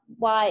about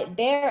why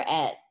they're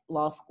at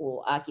law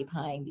school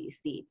occupying these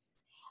seats.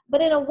 But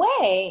in a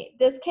way,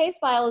 this case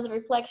file is a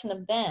reflection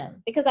of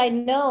them, because I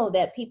know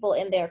that people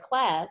in their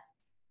class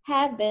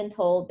have been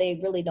told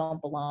they really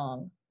don't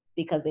belong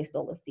because they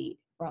stole a seat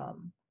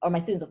from or my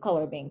students of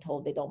color are being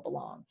told they don't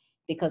belong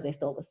because they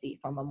stole a seat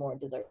from a more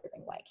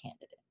deserving white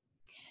candidate.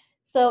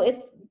 So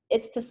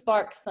it's to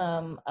spark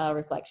some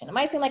reflection. It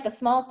might seem like a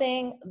small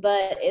thing,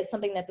 but it's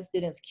something that the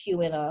students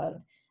cue in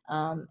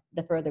on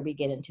the further we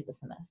get into the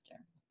semester.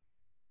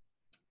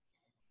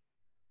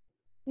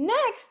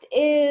 Next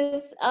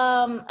is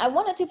I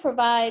wanted to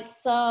provide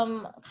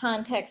some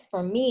context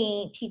for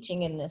me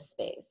teaching in this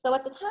space. So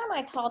at the time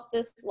I taught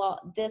this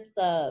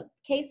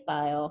case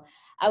file,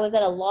 I was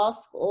at a law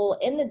school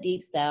in the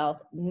Deep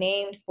South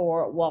named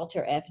for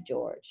Walter F.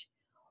 George.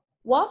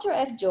 Walter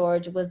F.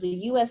 George was the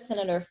U.S.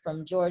 Senator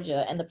from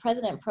Georgia and the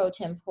President pro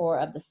tempore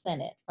of the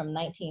Senate from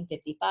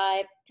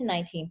 1955 to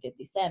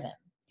 1957.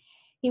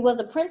 He was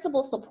a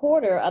principal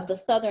supporter of the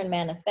Southern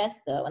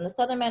Manifesto, and the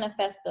Southern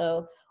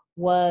Manifesto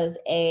was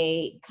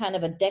a kind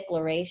of a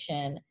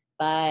declaration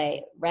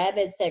by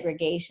rabid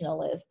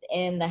segregationalists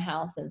in the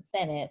House and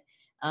Senate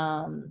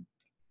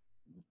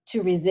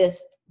to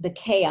resist the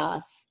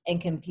chaos and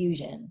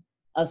confusion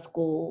of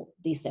school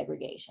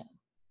desegregation.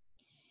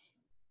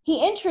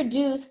 He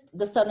introduced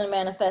the Southern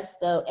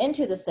Manifesto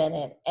into the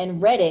Senate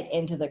and read it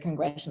into the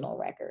congressional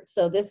record.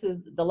 So this is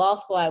the law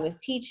school I was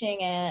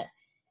teaching at.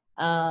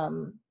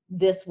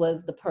 This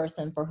was the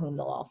person for whom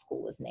the law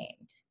school was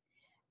named.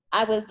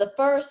 I was the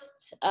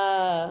first,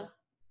 well,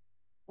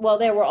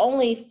 there were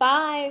only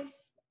 5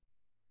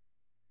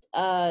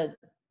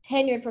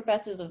 tenured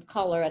professors of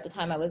color at the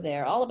time I was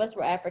there. All of us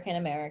were African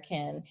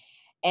American,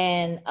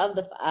 and of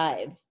the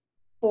 5,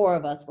 4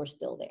 of us were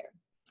still there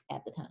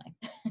at the time.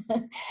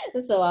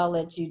 So I'll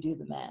let you do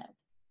the math.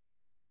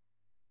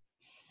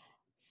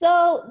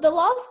 So the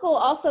law school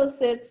also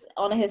sits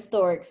on a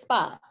historic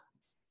spot.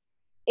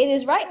 It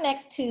is right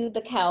next to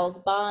the Cowles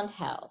Bond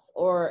House,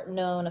 or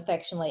known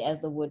affectionately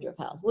as the Woodruff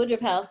House. Woodruff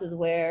House is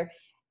where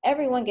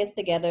everyone gets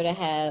together to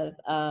have,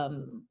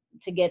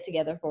 to get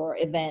together for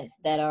events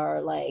that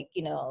are like,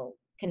 you know,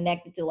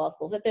 connected to law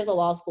schools. If there's a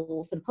law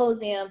school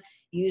symposium,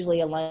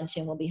 usually a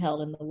luncheon will be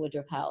held in the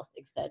Woodruff House,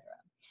 etc.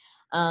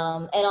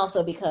 And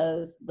also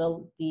because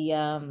the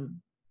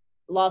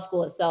law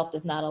school itself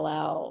does not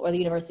allow, or the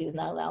university does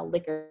not allow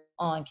liquor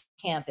on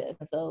campus.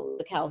 And so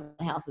the Cowles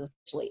House is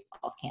actually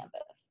off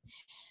campus.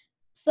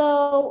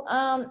 So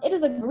it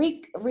is a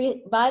Greek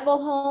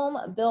revival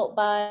home built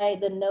by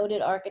the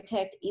noted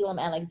architect Elam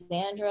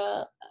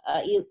Alexander,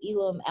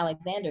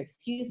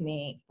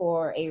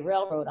 for a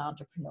railroad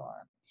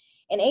entrepreneur.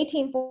 In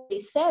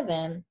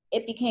 1847,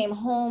 it became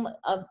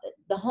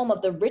the home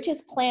of the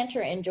richest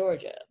planter in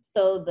Georgia.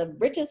 So the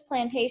richest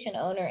plantation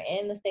owner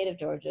in the state of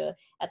Georgia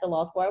at the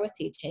law school I was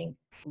teaching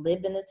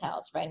lived in this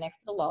house right next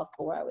to the law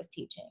school where I was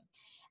teaching.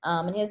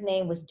 And his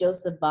name was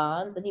Joseph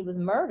Bonds, and he was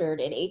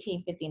murdered in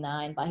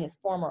 1859 by his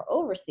former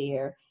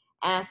overseer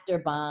after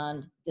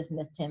Bond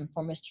dismissed him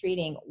for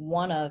mistreating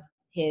one of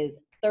his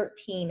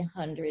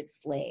 1,300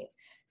 slaves.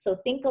 So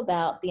think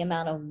about the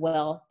amount of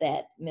wealth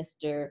that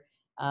Mr.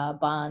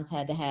 Bonds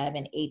had to have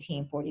in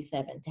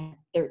 1847 to have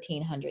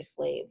 1,300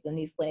 slaves. And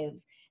these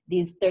slaves,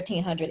 these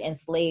 1,300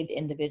 enslaved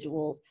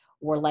individuals,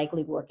 were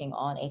likely working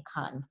on a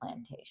cotton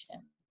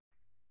plantation.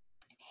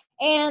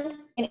 And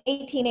in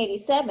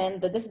 1887,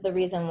 this is the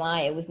reason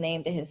why it was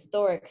named a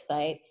historic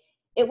site,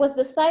 it was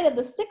the site of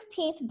the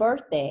 16th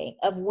birthday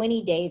of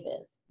Winnie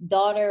Davis,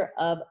 daughter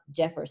of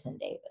Jefferson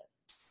Davis.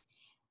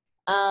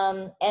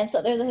 And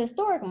so there's a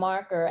historic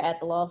marker at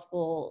the law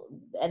school,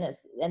 and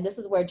this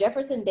is where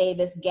Jefferson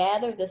Davis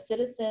gathered the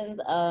citizens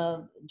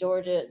of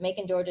Georgia,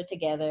 Macon, Georgia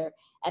together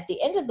at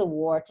the end of the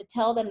war to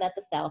tell them that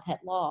the South had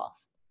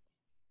lost.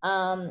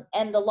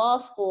 And the law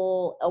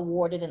school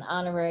awarded an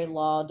honorary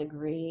law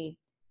degree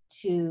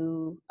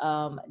to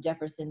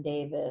Jefferson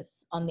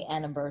Davis on the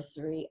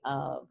anniversary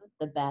of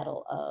the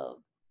Battle of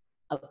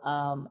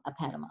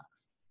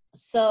Appomattox.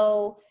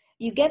 So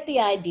you get the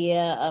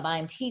idea of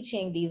I'm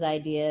teaching these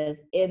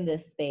ideas in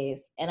this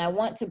space, and I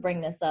want to bring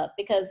this up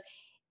because,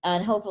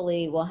 and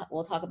hopefully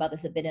we'll talk about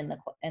this a bit in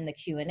the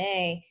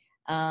Q&A.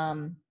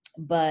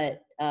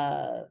 But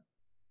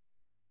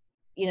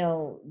you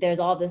know, there's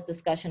all this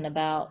discussion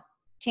about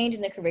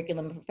changing the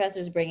curriculum,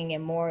 professors bringing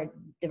in more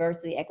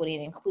diversity, equity,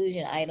 and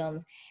inclusion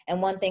items.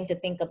 And one thing to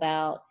think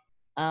about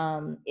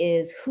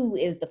is who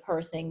is the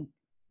person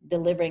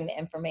delivering the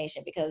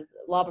information, because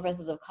law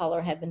professors of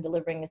color have been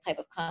delivering this type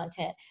of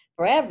content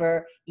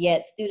forever,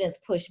 yet students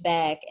push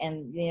back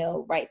and, you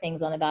know, write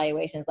things on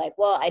evaluations like,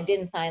 well, I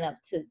didn't sign up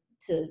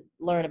to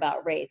learn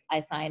about race. I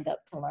signed up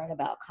to learn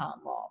about common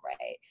law,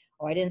 right?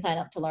 Or I didn't sign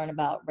up to learn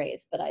about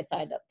race, but I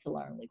signed up to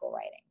learn legal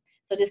writing.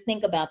 So just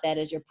think about that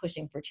as you're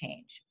pushing for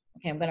change.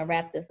 Okay, I'm gonna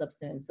wrap this up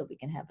soon so we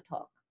can have a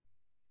talk.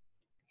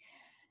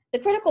 The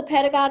critical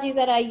pedagogies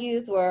that I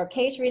used were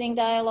case reading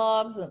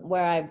dialogues,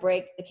 where I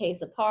break the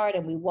case apart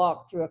and we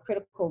walk through a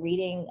critical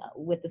reading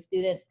with the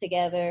students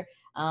together.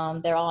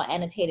 They're all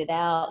annotated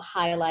out,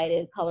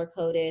 highlighted,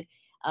 color-coded.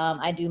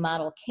 I do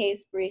model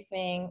case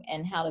briefing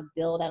and how to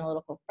build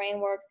analytical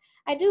frameworks.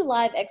 I do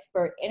live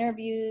expert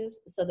interviews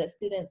so that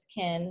students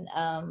can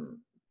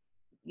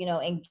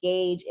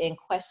engage in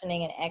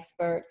questioning an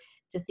expert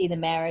to see the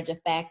marriage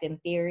of fact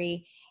and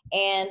theory.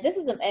 And this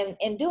is, and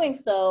in doing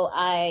so,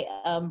 I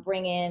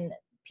bring in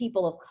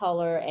people of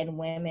color and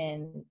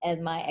women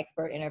as my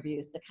expert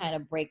interviews to kind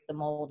of break the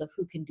mold of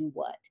who can do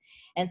what.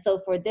 And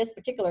so for this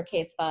particular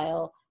case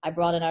file, I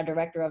brought in our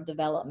director of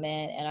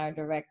development and our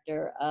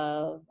director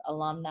of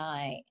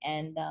alumni,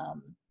 and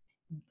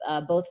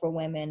both were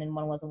women and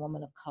one was a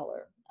woman of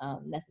color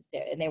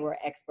necessary. And they were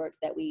experts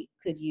that we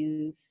could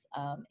use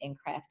in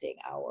crafting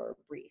our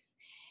briefs.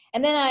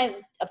 And then I,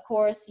 of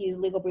course, use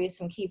legal briefs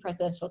from key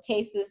presidential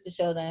cases to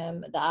show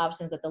them the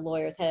options that the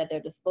lawyers had at their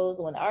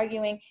disposal in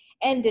arguing,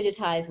 and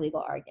digitize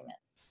legal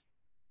arguments.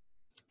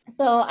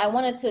 So I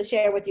wanted to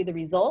share with you the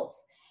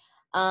results.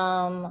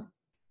 The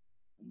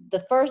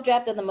first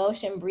draft of the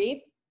motion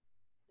brief,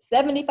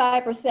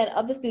 75%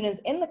 of the students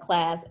in the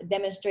class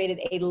demonstrated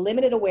a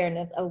limited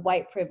awareness of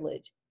white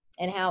privilege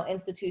and how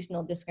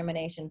institutional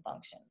discrimination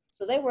functions.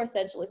 So they were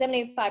essentially,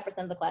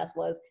 75% of the class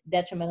was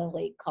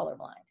detrimentally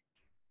colorblind.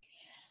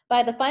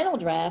 By the final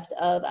draft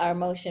of our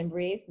motion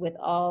brief, with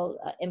all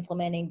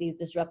implementing these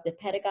disruptive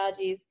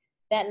pedagogies,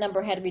 that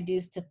number had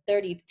reduced to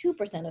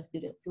 32% of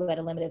students who had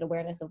a limited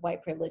awareness of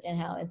white privilege and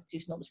how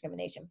institutional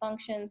discrimination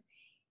functions.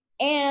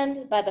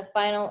 And by the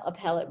final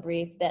appellate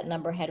brief, that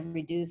number had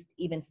reduced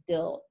even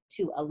still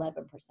to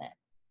 11%.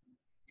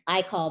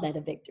 I call that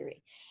a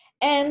victory.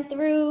 And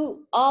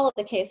through all of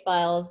the case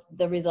files,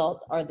 the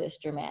results are this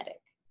dramatic.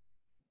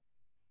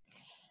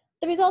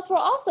 The results were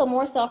also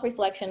more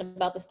self-reflection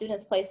about the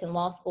students' place in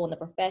law school and the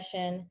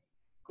profession,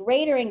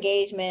 greater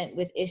engagement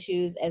with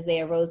issues as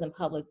they arose in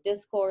public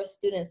discourse.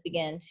 Students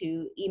began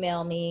to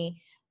email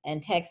me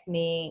and text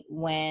me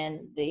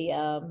when the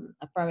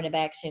affirmative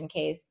action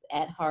case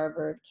at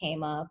Harvard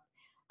came up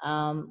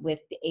with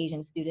the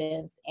Asian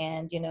students,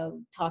 and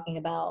talking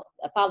about,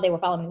 they were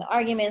following the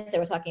arguments. They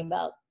were talking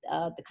about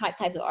the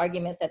types of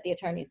arguments that the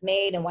attorneys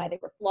made and why they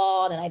were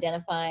flawed, and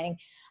identifying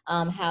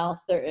how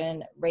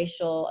certain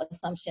racial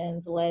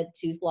assumptions led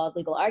to flawed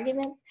legal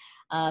arguments.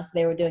 So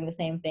they were doing the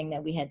same thing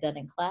that we had done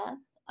in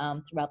class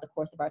throughout the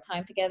course of our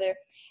time together.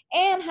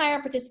 And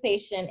higher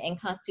participation in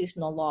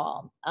constitutional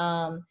law.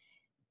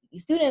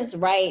 Students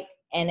write,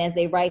 and as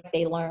they write,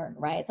 they learn,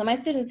 right? So my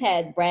students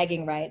had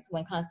bragging rights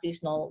when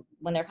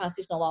their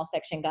constitutional law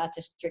section got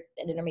to strict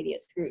and intermediate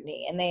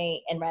scrutiny,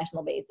 and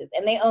rational basis,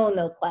 and they own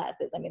those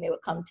classes. I mean, they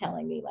would come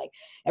telling me, like,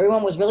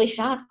 everyone was really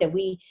shocked that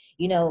we,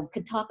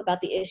 could talk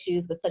about the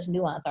issues with such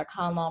nuance. Our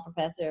con law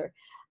professor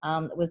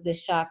was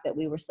just shocked that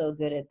we were so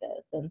good at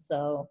this. And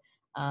so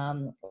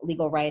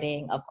legal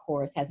writing, of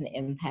course, has an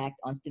impact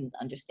on students'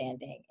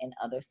 understanding in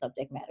other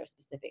subject matter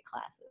specific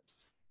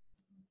classes.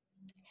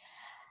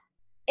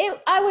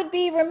 I would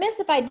be remiss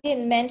if I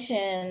didn't mention,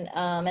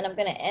 and I'm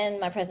going to end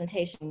my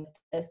presentation with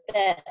this,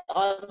 that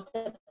on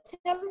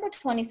September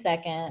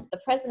 22nd, the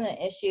president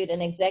issued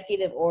an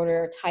executive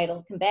order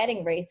titled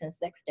Combating Race and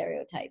Sex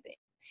Stereotyping.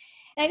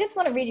 And I just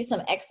want to read you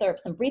some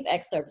brief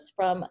excerpts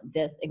from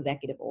this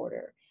executive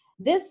order.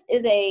 This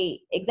is an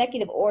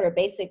executive order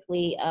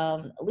basically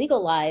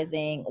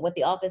legalizing what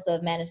the Office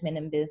of Management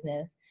and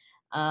Business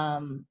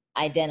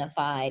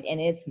identified in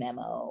its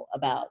memo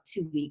about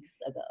 2 weeks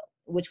ago,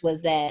 which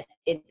was that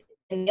in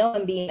the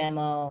OMB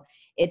memo,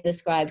 it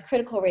described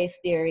critical race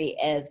theory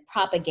as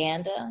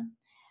propaganda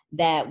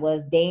that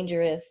was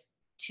dangerous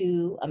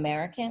to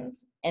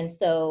Americans. And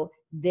so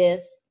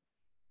this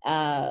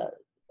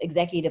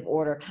executive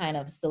order kind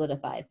of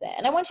solidifies that.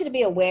 And I want you to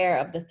be aware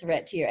of the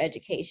threat to your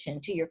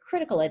education, to your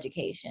critical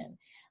education,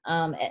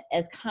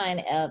 as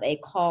kind of a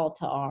call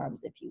to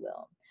arms, if you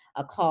will,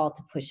 a call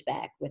to push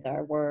back with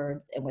our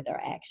words and with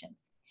our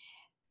actions.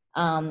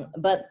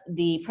 But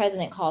the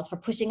president calls for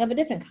pushing of a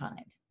different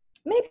kind.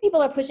 Many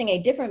people are pushing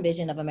a different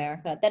vision of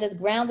America that is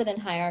grounded in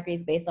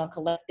hierarchies based on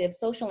collective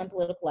social and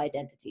political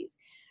identities,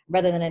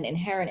 rather than an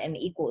inherent and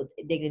equal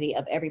dignity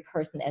of every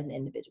person as an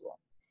individual.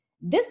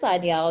 This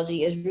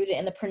ideology is rooted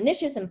in the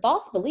pernicious and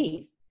false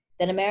belief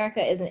that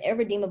America is an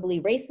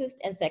irredeemably racist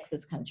and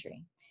sexist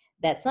country,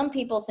 that some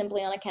people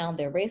simply on account of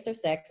their race or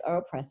sex are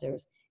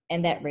oppressors,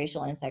 and that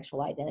racial and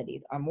sexual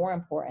identities are more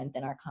important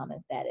than our common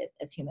status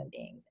as human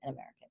beings and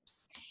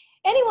Americans.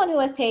 Anyone who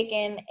has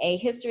taken a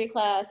history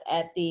class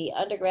at the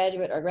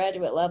undergraduate or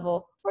graduate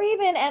level, or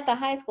even at the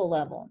high school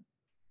level,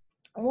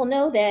 will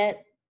know that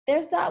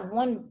there's not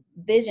one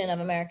vision of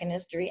American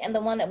history, and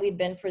the one that we've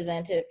been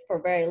presented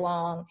for very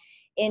long,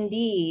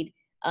 indeed,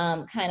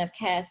 kind of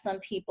casts some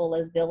people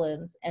as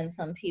villains and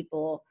some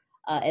people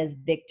as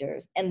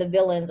victors. And the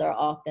villains are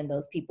often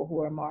those people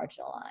who are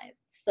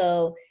marginalized.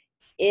 So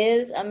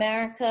is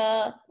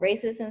America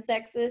racist and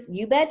sexist?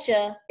 You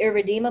betcha.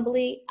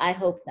 Irredeemably? I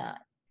hope not.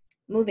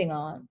 Moving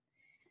on.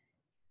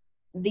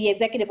 The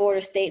executive order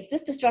states,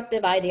 this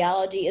destructive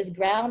ideology is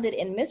grounded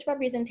in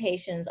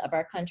misrepresentations of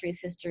our country's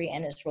history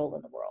and its role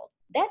in the world.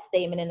 That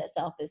statement in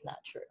itself is not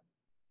true.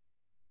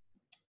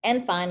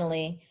 And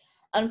finally,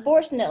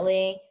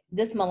 unfortunately,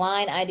 this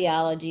malign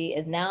ideology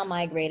is now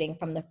migrating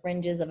from the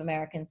fringes of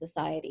American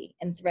society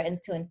and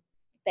threatens to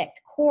infect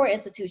core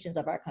institutions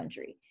of our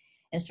country.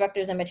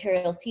 instructors and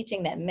materials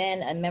teaching that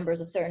men and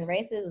members of certain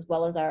races, as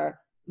well as our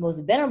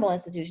most venerable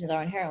institutions,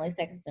 are inherently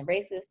sexist and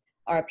racist,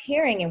 are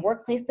appearing in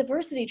workplace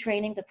diversity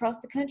trainings across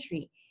the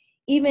country,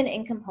 even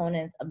in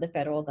components of the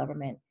federal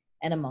government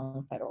and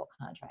among federal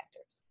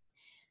contractors.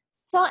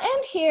 So I'll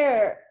end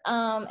here,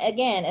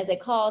 again, as a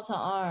call to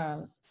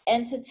arms,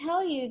 and to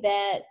tell you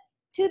that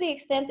to the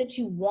extent that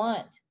you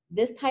want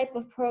this type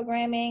of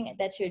programming,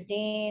 that your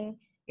dean,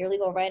 your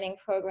legal writing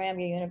program,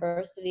 your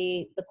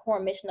university, the core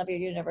mission of your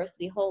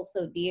university holds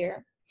so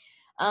dear,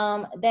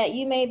 that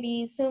you may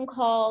be soon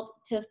called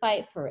to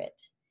fight for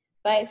it.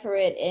 Fight for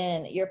it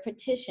in your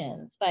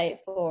petitions, fight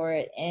for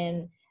it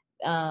in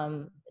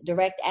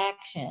direct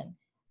action,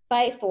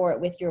 fight for it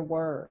with your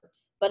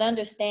words, but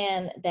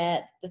understand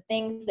that the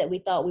things that we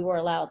thought we were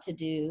allowed to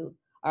do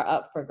are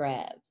up for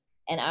grabs,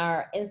 and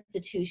our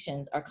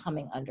institutions are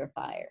coming under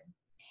fire.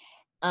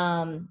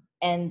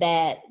 And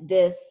that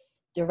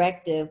this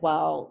directive,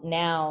 while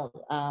now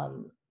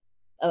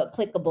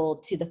applicable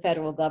to the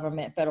federal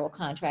government, federal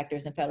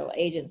contractors, and federal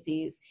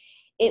agencies,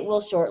 it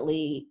will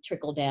shortly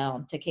trickle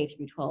down to K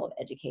through 12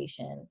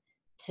 education,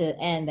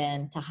 and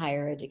then to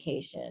higher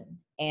education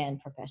and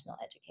professional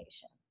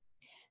education.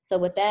 So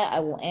with that, I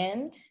will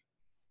end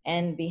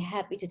and be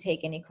happy to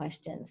take any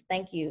questions.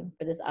 Thank you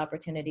for this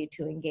opportunity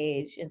to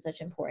engage in such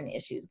important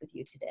issues with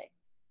you today.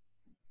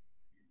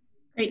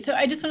 Great. So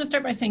I just want to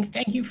start by saying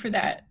thank you for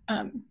that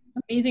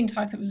amazing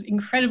talk that was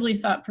incredibly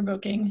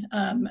thought-provoking.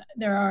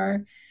 There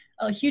are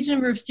a huge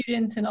number of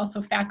students and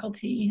also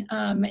faculty,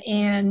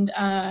 and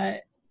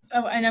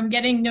I'm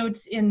getting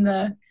notes in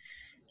the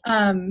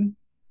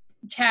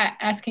chat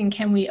asking,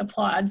 can we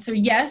applaud? So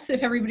yes,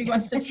 if everybody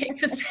wants to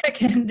take a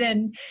second,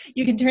 and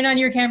you can turn on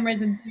your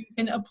cameras and you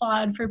can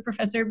applaud for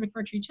Professor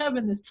McMurtry-Chubb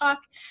in this talk.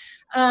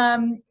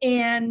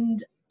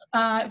 And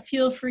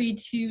feel free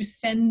to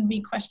send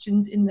me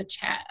questions in the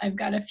chat. I've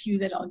got a few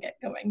that I'll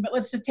get going, but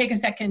let's just take a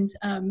second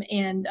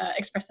and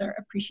express our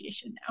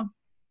appreciation now.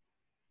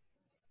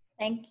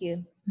 Thank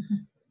you.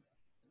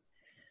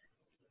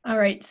 All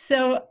right,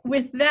 so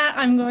with that,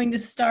 I'm going to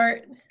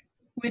start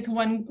with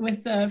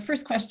the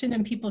first question,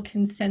 and people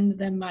can send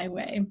them my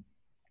way.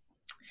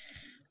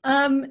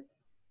 Let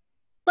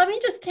me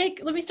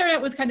start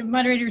out with kind of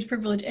moderator's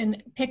privilege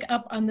and pick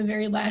up on the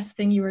very last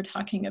thing you were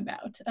talking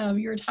about.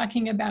 You were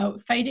talking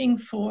about fighting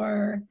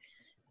for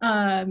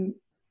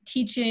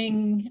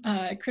teaching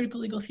critical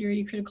legal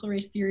theory, critical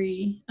race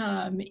theory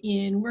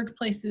in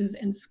workplaces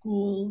and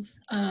schools,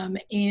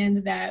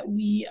 and that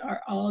we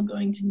are all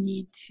going to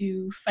need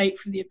to fight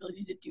for the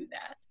ability to do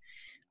that.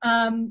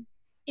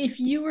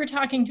 If you were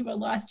talking to a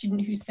law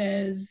student who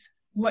says,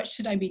 what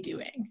should I be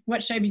doing?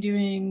 What should I be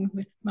doing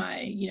with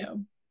my,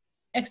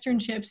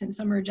 externships and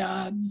summer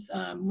jobs?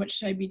 What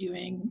should I be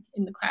doing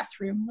in the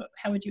classroom?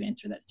 How would you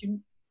answer that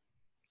student?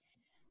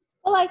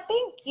 Well, I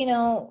think,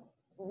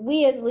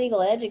 we as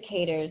legal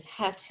educators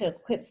have to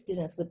equip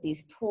students with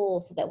these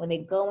tools so that when they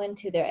go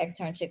into their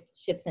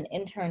externships and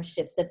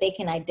internships, that they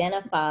can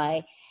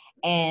identify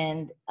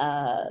and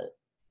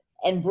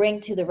bring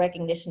to the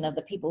recognition of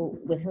the people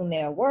with whom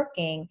they are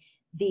working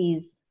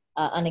these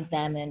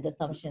unexamined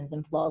assumptions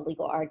and flawed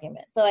legal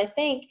arguments. So I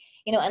think,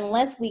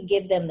 unless we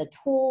give them the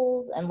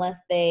tools, unless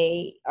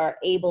they are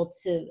able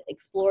to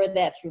explore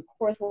that through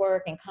coursework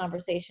and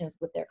conversations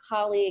with their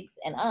colleagues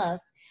and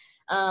us,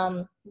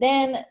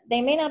 then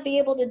they may not be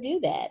able to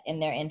do that in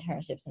their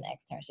internships and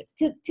externships.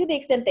 To the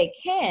extent they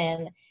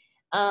can,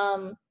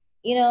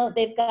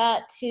 they've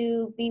got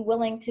to be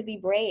willing to be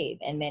brave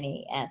in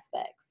many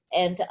aspects,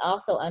 and to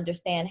also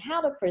understand how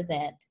to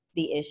present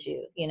the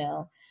issue.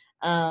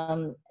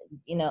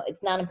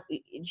 It's not,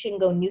 it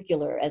shouldn't go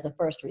nuclear as a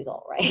first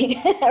result, right?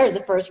 Or as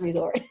a first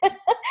resort.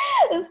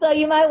 So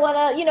you might want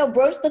to,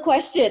 broach the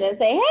question and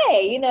say,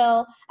 hey,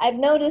 I've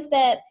noticed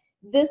that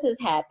this is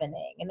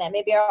happening, and that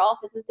maybe our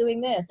office is doing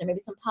this, or maybe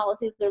some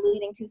policies that are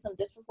leading to some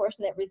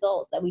disproportionate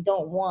results that we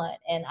don't want.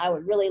 And I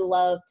would really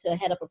love to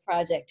head up a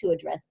project to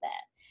address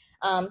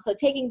that. So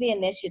taking the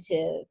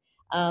initiative,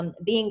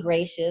 being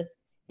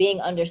gracious,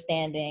 being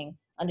understanding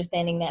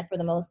that for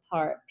the most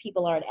part,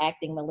 people aren't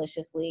acting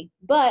maliciously,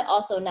 but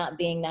also not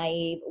being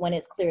naive when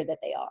it's clear that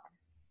they are.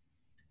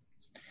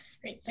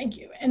 Great, thank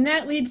you. And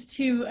that leads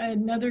to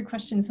another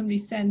question somebody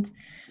sent.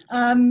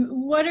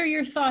 What are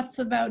your thoughts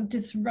about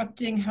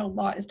disrupting how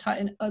law is taught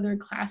in other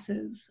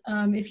classes?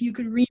 If you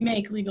could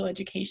remake legal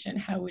education,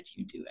 how would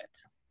you do it?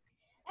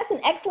 That's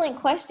an excellent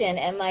question,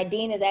 and my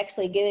dean is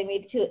actually giving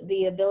me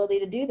the ability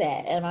to do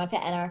that, and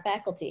our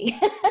faculty.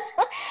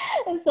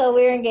 So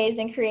we're engaged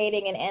in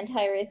creating an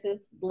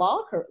anti-racist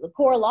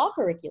core law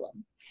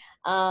curriculum,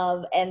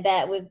 and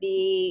that would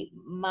be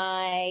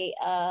my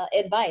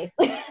advice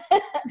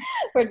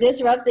for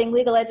disrupting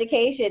legal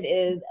education: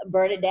 is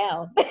burn it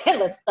down.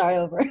 Let's start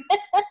over.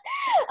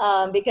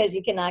 Because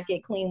you cannot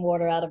get clean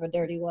water out of a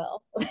dirty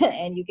well,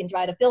 and you can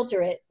try to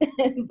filter it,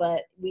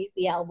 but we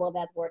see how well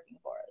that's working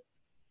for us.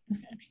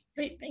 Okay,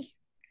 great, thank you.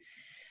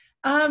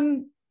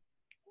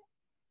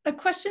 A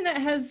question that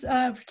has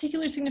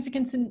particular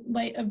significance in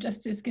light of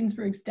Justice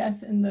Ginsburg's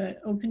death and the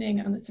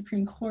opening on the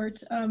Supreme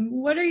Court.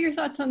 What are your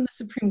thoughts on the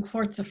Supreme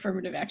Court's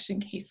affirmative action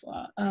case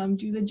law?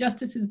 Do the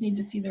justices need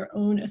to see their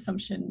own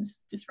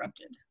assumptions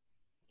disrupted?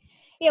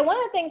 Yeah, one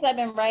of the things I've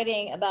been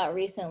writing about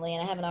recently,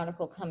 and I have an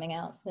article coming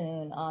out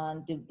soon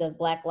on do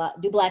Black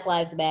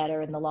Lives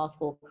Matter in the law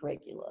school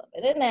curriculum?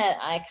 And in that,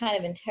 I kind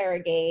of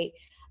interrogate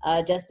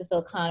Justice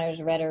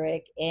O'Connor's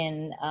rhetoric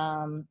in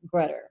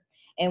Grutter,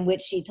 in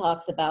which she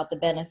talks about the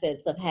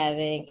benefits of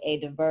having a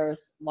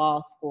diverse law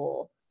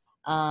school,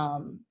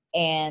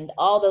 and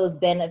all those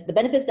the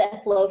benefits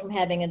that flow from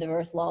having a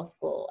diverse law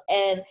school.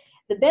 And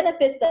the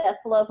benefits that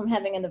flow from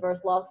having a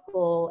diverse law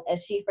school,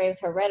 as she frames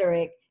her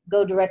rhetoric,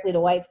 go directly to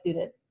white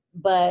students,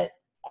 but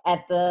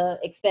at the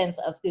expense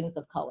of students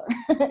of color.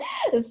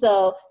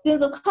 So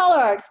students of color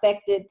are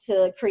expected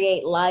to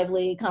create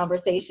lively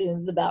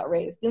conversations about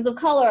race. Students of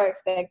color are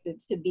expected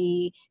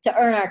to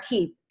earn our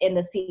keep in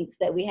the seats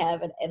that we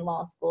have in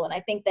law school. And I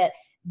think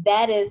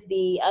that is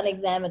the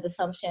unexamined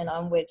assumption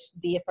on which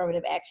the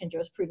affirmative action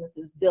jurisprudence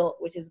is built,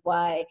 which is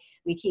why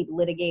we keep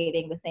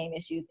litigating the same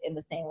issues in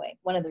the same way.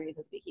 One of the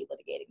reasons we keep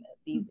litigating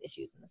these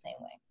issues in the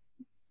same way.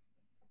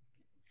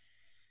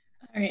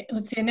 All right,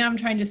 let's see. And now I'm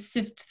trying to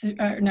sift through,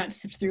 or not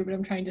sift through, but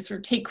I'm trying to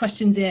sort of take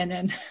questions in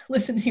and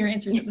listen to your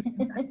answers at the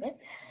same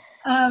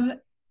time.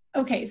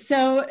 Okay,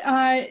 so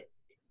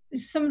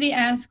somebody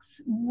asks,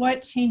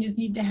 what changes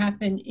need to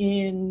happen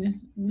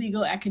in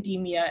legal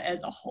academia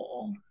as a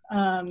whole?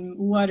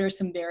 What are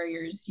some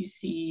barriers you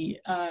see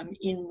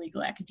in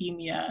legal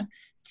academia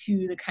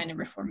to the kind of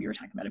reform you were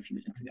talking about a few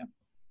minutes ago?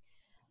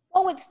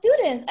 Well, with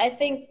students, I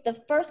think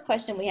the first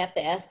question we have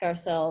to ask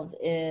ourselves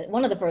is,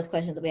 one of the first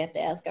questions that we have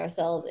to ask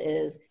ourselves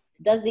is,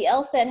 does the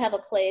LSAT have a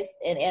place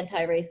in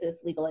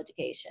anti-racist legal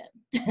education?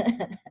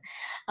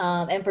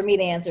 And for me,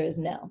 the answer is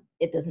no,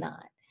 it does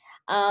not.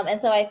 And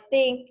so I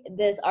think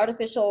this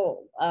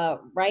artificial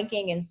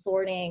ranking and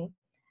sorting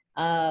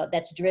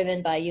that's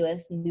driven by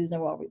US News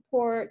and World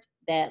Report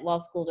that law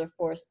schools are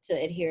forced to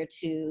adhere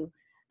to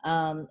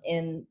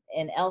in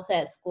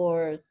LSAT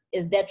scores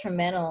is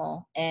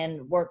detrimental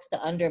and works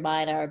to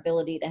undermine our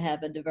ability to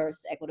have a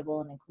diverse,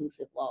 equitable, and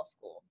inclusive law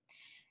school.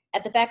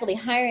 At the faculty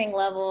hiring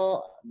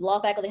level,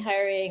 law faculty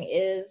hiring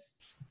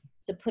is,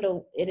 to put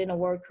it in a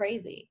word,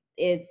 crazy.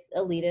 It's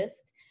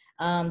elitist.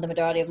 The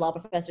majority of law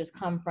professors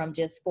come from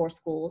just 4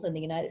 schools in the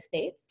United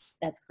States.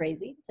 That's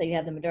crazy. So you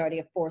have the majority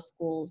of 4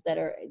 schools that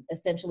are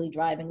essentially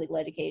driving legal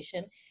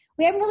education.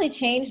 We haven't really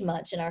changed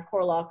much in our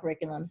core law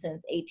curriculum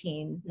since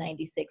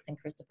 1896 and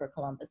Christopher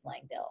Columbus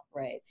Langdell,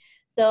 right?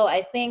 So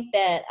I think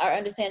that our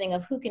understanding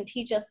of who can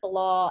teach us the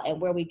law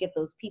and where we get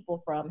those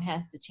people from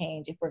has to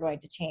change if we're going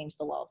to change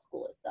the law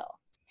school itself.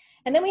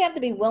 And then we have to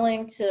be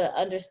willing to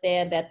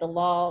understand that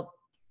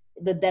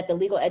that the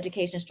legal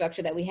education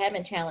structure that we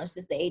haven't challenged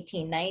since the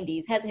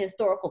 1890s has a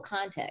historical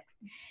context,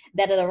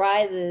 that it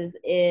arises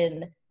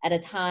at a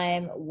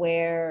time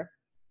where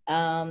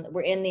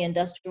we're in the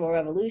Industrial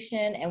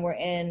Revolution and we're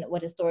in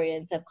what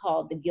historians have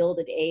called the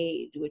Gilded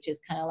Age, which is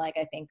kind of like,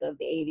 I think of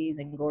the 80s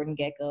and Gordon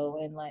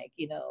Gekko and like,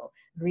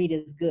 greed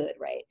is good,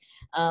 right?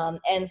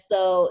 And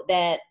so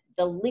that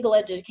the legal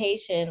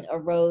education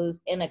arose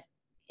in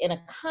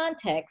a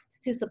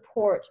context to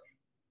support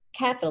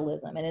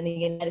capitalism. And in the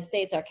United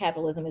States, our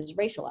capitalism is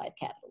racialized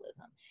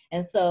capitalism.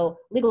 And so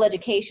legal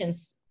education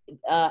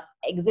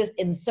exists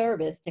in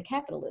service to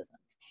capitalism.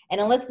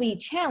 And unless we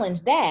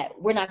challenge that,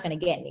 we're not going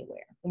to get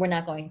anywhere. We're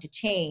not going to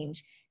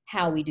change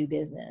how we do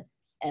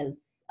business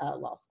as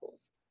law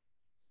schools.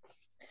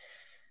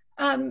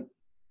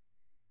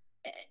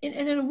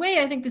 In a way,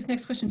 I think this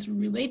next question sort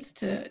of relates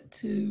to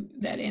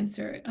that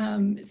answer.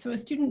 So a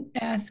student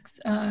asks,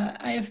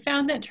 I have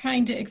found that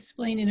trying to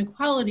explain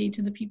inequality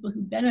to the people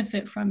who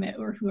benefit from it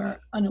or who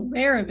are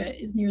unaware of it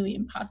is nearly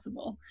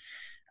impossible.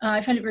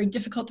 I find it very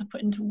difficult to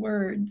put into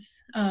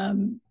words,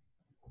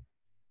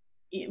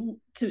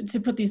 to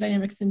put these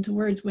dynamics into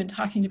words when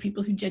talking to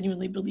people who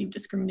genuinely believe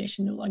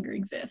discrimination no longer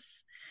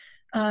exists.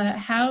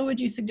 How would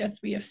you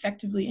suggest we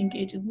effectively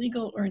engage in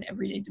legal or in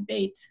everyday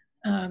debate?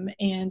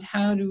 And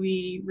how do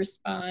we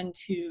respond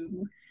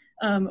to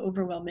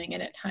overwhelming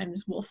and at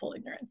times willful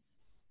ignorance?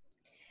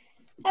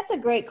 That's a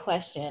great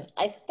question.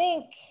 I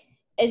think,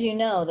 as you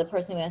know, the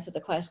person who answered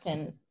the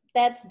question,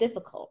 that's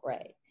difficult,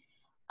 right?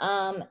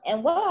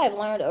 And what I've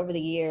learned over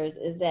the years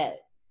is that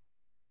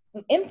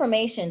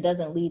information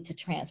doesn't lead to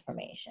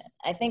transformation.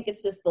 I think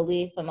it's this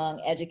belief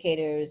among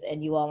educators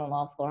and you all in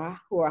law school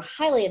who are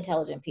highly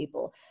intelligent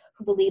people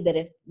who believe that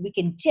if we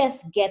can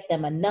just get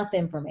them enough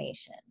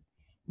information,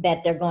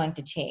 that they're going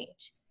to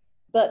change.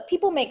 But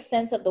people make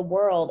sense of the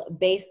world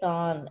based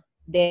on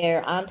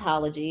their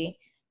ontology,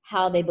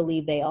 how they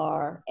believe they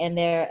are, and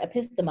their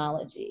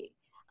epistemology,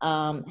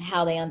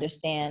 how they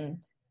understand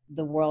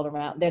the world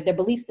around their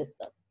belief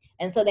system.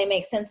 And so they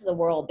make sense of the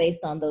world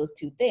based on those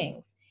 2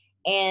 things.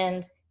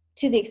 And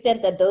to the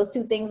extent that those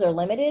 2 things are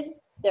limited,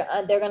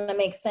 they're going to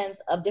make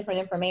sense of different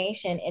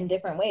information in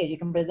different ways. You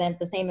can present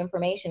the same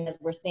information as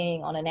we're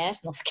seeing on a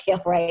national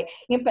scale, right?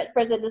 You can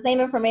present the same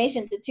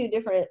information to 2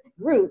 different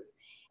groups,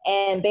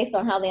 And based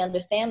on how they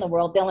understand the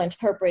world, they'll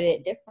interpret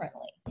it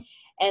differently.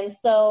 And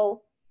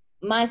so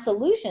my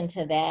solution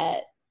to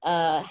that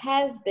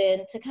has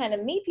been to kind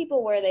of meet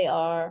people where they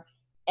are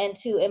and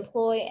to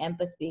employ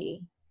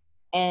empathy,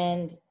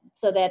 and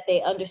so that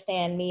they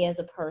understand me as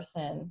a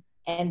person,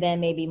 and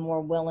then maybe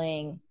more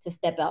willing to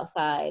step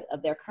outside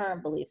of their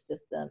current belief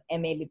system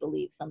and maybe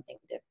believe something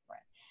different.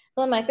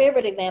 So one of my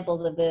favorite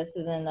examples of this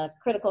is in a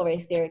critical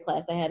race theory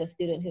class. I had a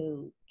student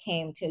who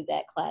came to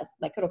that class,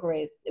 like critical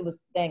race, it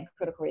was then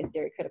critical race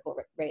theory, critical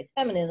race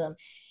feminism.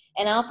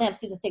 And I often have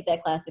students take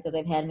that class because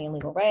they've had me in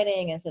legal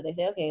writing. And so they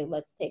say, okay,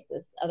 let's take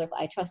this other,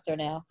 I trust her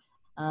now.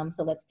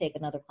 So let's take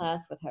another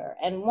class with her.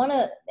 And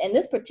in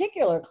this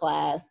particular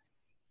class,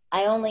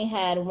 I only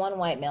had one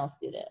white male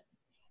student.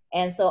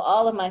 And so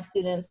all of my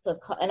students,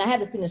 and I have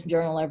the students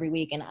journal every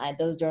week, and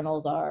those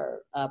journals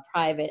are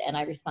private, and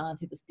I respond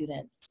to the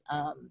students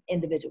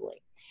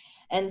individually.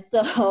 And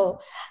so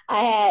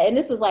and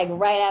this was like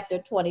right after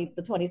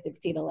the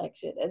 2016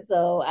 election. And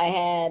so I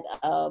had,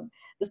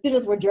 the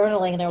students were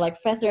journaling, and they're like,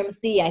 Professor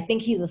MC, I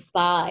think he's a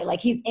spy.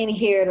 Like, he's in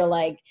here to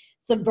like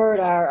subvert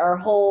our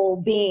whole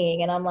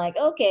being. And I'm like,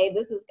 okay,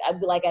 I'd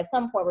be like, at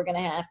some point we're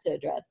gonna have to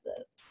address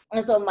this.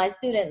 And so my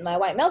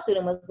white male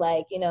student was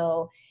like,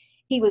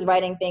 he was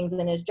writing things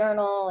in his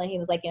journal, and he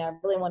was like, I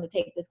really want to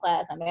take this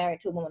class. I'm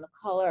married to a woman of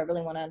color. I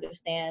really want to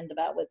understand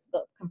about what's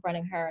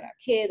confronting her and our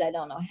kids. I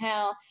don't know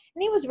how.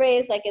 And he was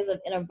raised like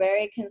in a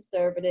very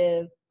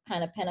conservative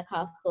kind of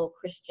Pentecostal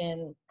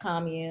Christian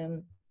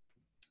commune.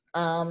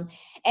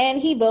 And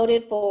he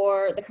voted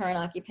for the current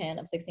occupant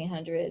of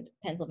 1600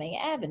 Pennsylvania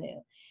Avenue.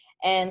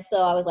 And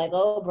so I was like,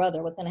 oh,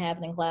 brother, what's going to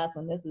happen in class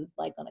when this is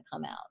like going to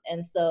come out?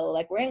 And so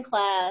like we're in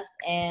class,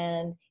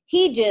 and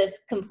he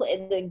just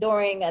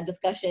during a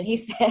discussion, he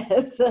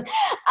says,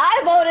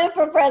 I voted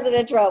for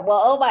President Trump.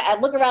 Well, I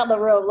look around the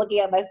room looking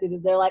at my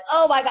students. They're like,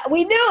 oh my God,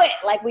 we knew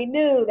it. Like, we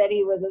knew that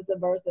he was a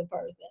subversive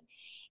person.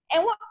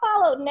 And what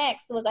followed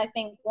next was, I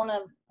think, one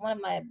of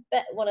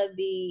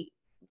the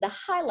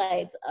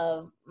highlights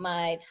of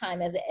my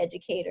time as an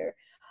educator,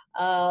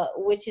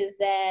 which is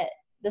that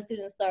the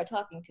students start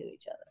talking to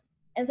each other.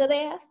 And so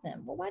they asked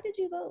him, well, why did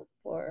you vote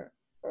for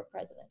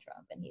President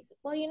Trump? And he said,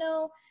 well,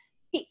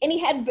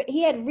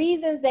 he had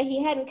reasons that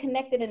he hadn't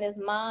connected in his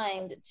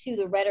mind to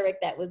the rhetoric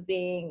that was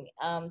being,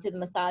 to the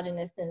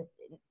misogynistic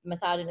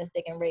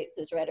and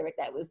racist rhetoric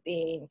that was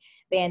being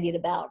bandied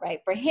about,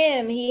 right? For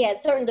him, he had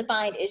certain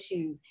defined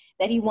issues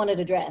that he wanted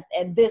addressed,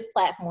 and this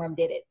platform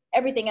did it.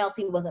 Everything else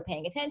he wasn't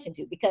paying attention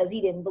to because he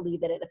didn't believe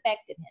that it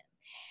affected him.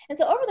 And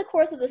so over the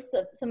course of the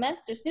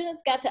semester,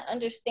 students got to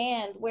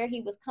understand where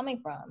he was coming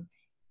from,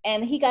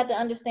 and he got to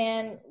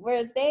understand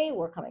where they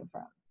were coming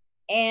from.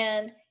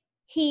 And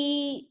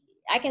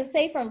I can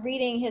say from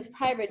reading his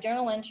private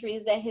journal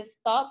entries that his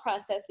thought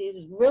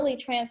processes really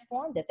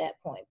transformed at that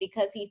point,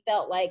 because he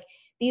felt like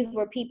these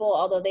were people,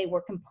 although they were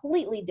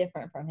completely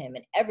different from him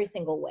in every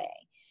single way,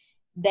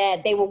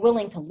 that they were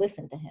willing to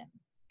listen to him.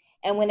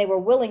 And when they were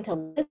willing to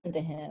listen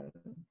to him,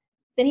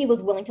 then he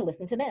was willing to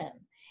listen to them.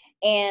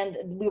 And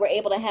we were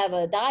able to have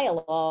a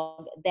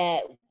dialogue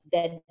that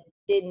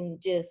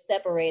didn't just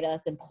separate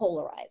us and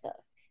polarize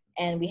us.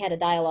 And we had a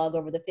dialogue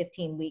over the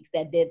 15 weeks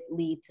that did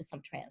lead to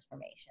some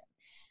transformation.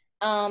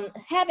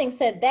 Having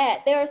said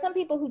that, there are some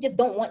people who just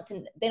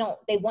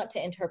they want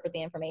to interpret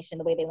the information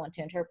the way they want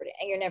to interpret it.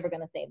 And you're never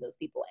going to save those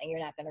people, and you're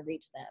not going to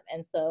reach them.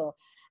 And so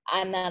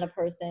I'm not a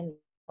person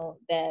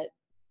that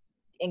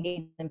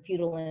engages in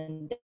futile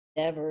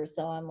endeavors.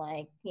 So I'm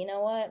like, you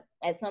know what?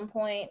 At some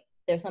point,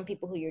 there's some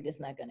people who you're just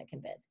not going to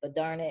convince. But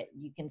darn it,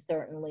 you can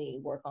certainly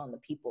work on the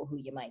people who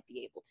you might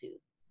be able to.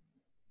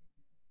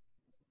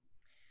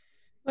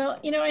 Well,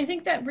 I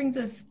think that brings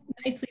us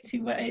nicely to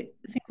what I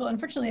think we'll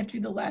unfortunately have to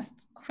do the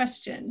last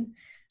question.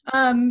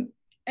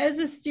 As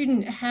a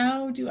student,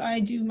 how do I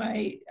do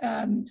my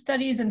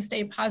studies and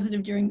stay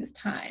positive during this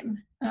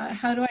time?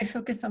 How do I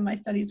focus on my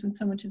studies when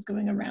so much is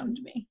going on around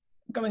me?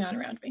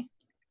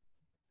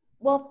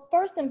 Well,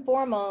 first and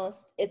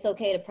foremost, it's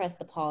okay to press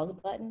the pause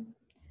button.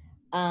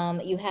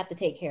 You have to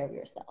take care of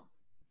yourself.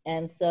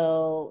 And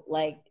so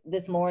like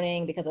this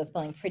morning, because I was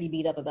feeling pretty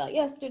beat up about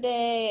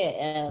yesterday,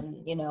 and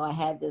I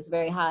had this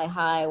very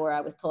high where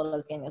I was told I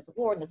was getting this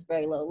award, and this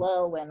very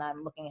low when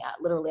I'm looking at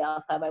literally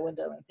outside my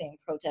window and seeing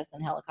protests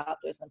and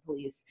helicopters and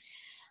police.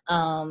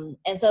 And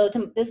so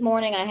this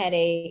morning I had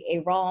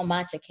a raw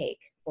matcha cake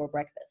for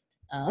breakfast.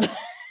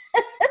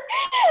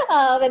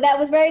 And that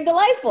was very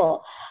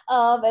delightful,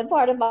 and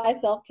part of my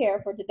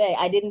self-care for today.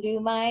 I didn't do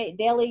my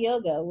daily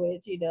yoga,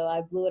 which,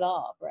 I blew it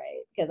off,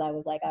 right? Because I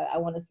was like, I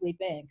want to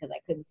sleep in because I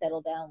couldn't settle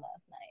down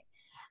last night.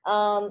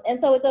 And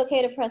so it's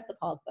okay to press the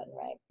pause button,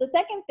 right? The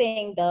second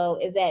thing, though,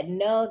 is that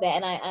know that,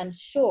 and I'm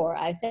sure,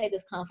 I say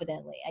this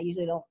confidently, I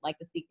usually don't like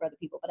to speak for other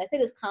people, but I say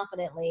this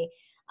confidently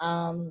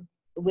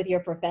with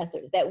your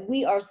professors, that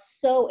we are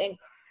so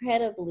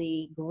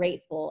incredibly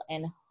grateful,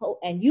 and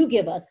you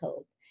give us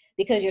hope.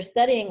 Because you're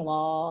studying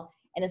law,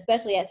 and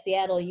especially at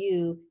Seattle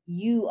U,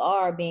 you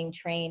are being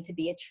trained to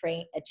be a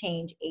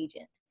change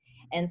agent.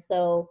 And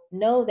so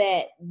know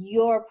that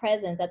your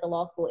presence at the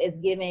law school is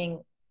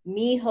giving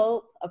me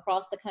hope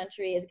across the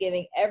country, is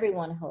giving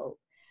everyone hope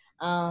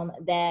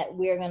that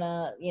we're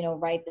gonna,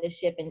 right this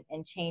ship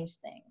and change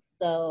things.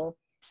 So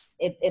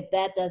if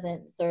that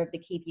doesn't serve to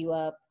keep you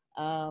up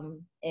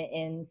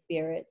in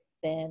spirits,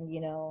 then,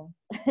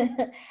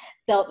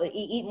 so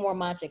eat more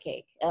matcha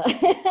cake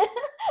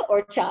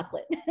or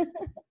chocolate.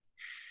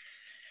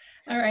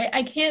 All right,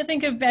 I can't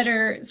think of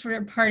better sort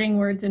of parting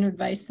words and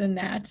advice than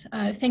that.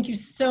 Thank you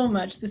so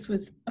much. This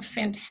was a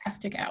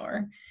fantastic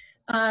hour.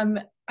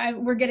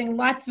 We're getting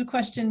lots of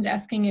questions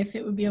asking if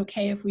it would be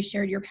okay if we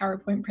shared your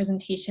PowerPoint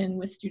presentation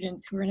with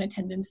students who are in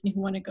attendance and who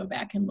want to go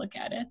back and look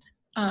at it.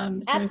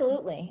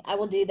 Absolutely, I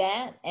will do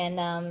that.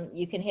 And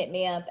you can hit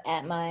me up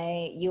at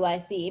my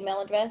UIC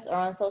email address or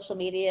on social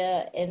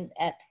media and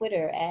at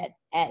Twitter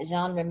at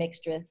genre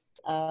mixtress.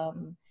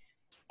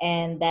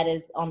 And that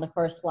is on the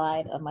first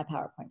slide of my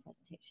PowerPoint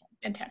presentation.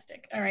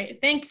 Fantastic. All right.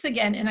 Thanks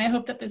again. And I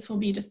hope that this will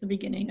be just the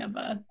beginning of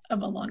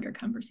a longer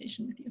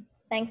conversation with you.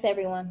 Thanks,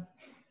 everyone.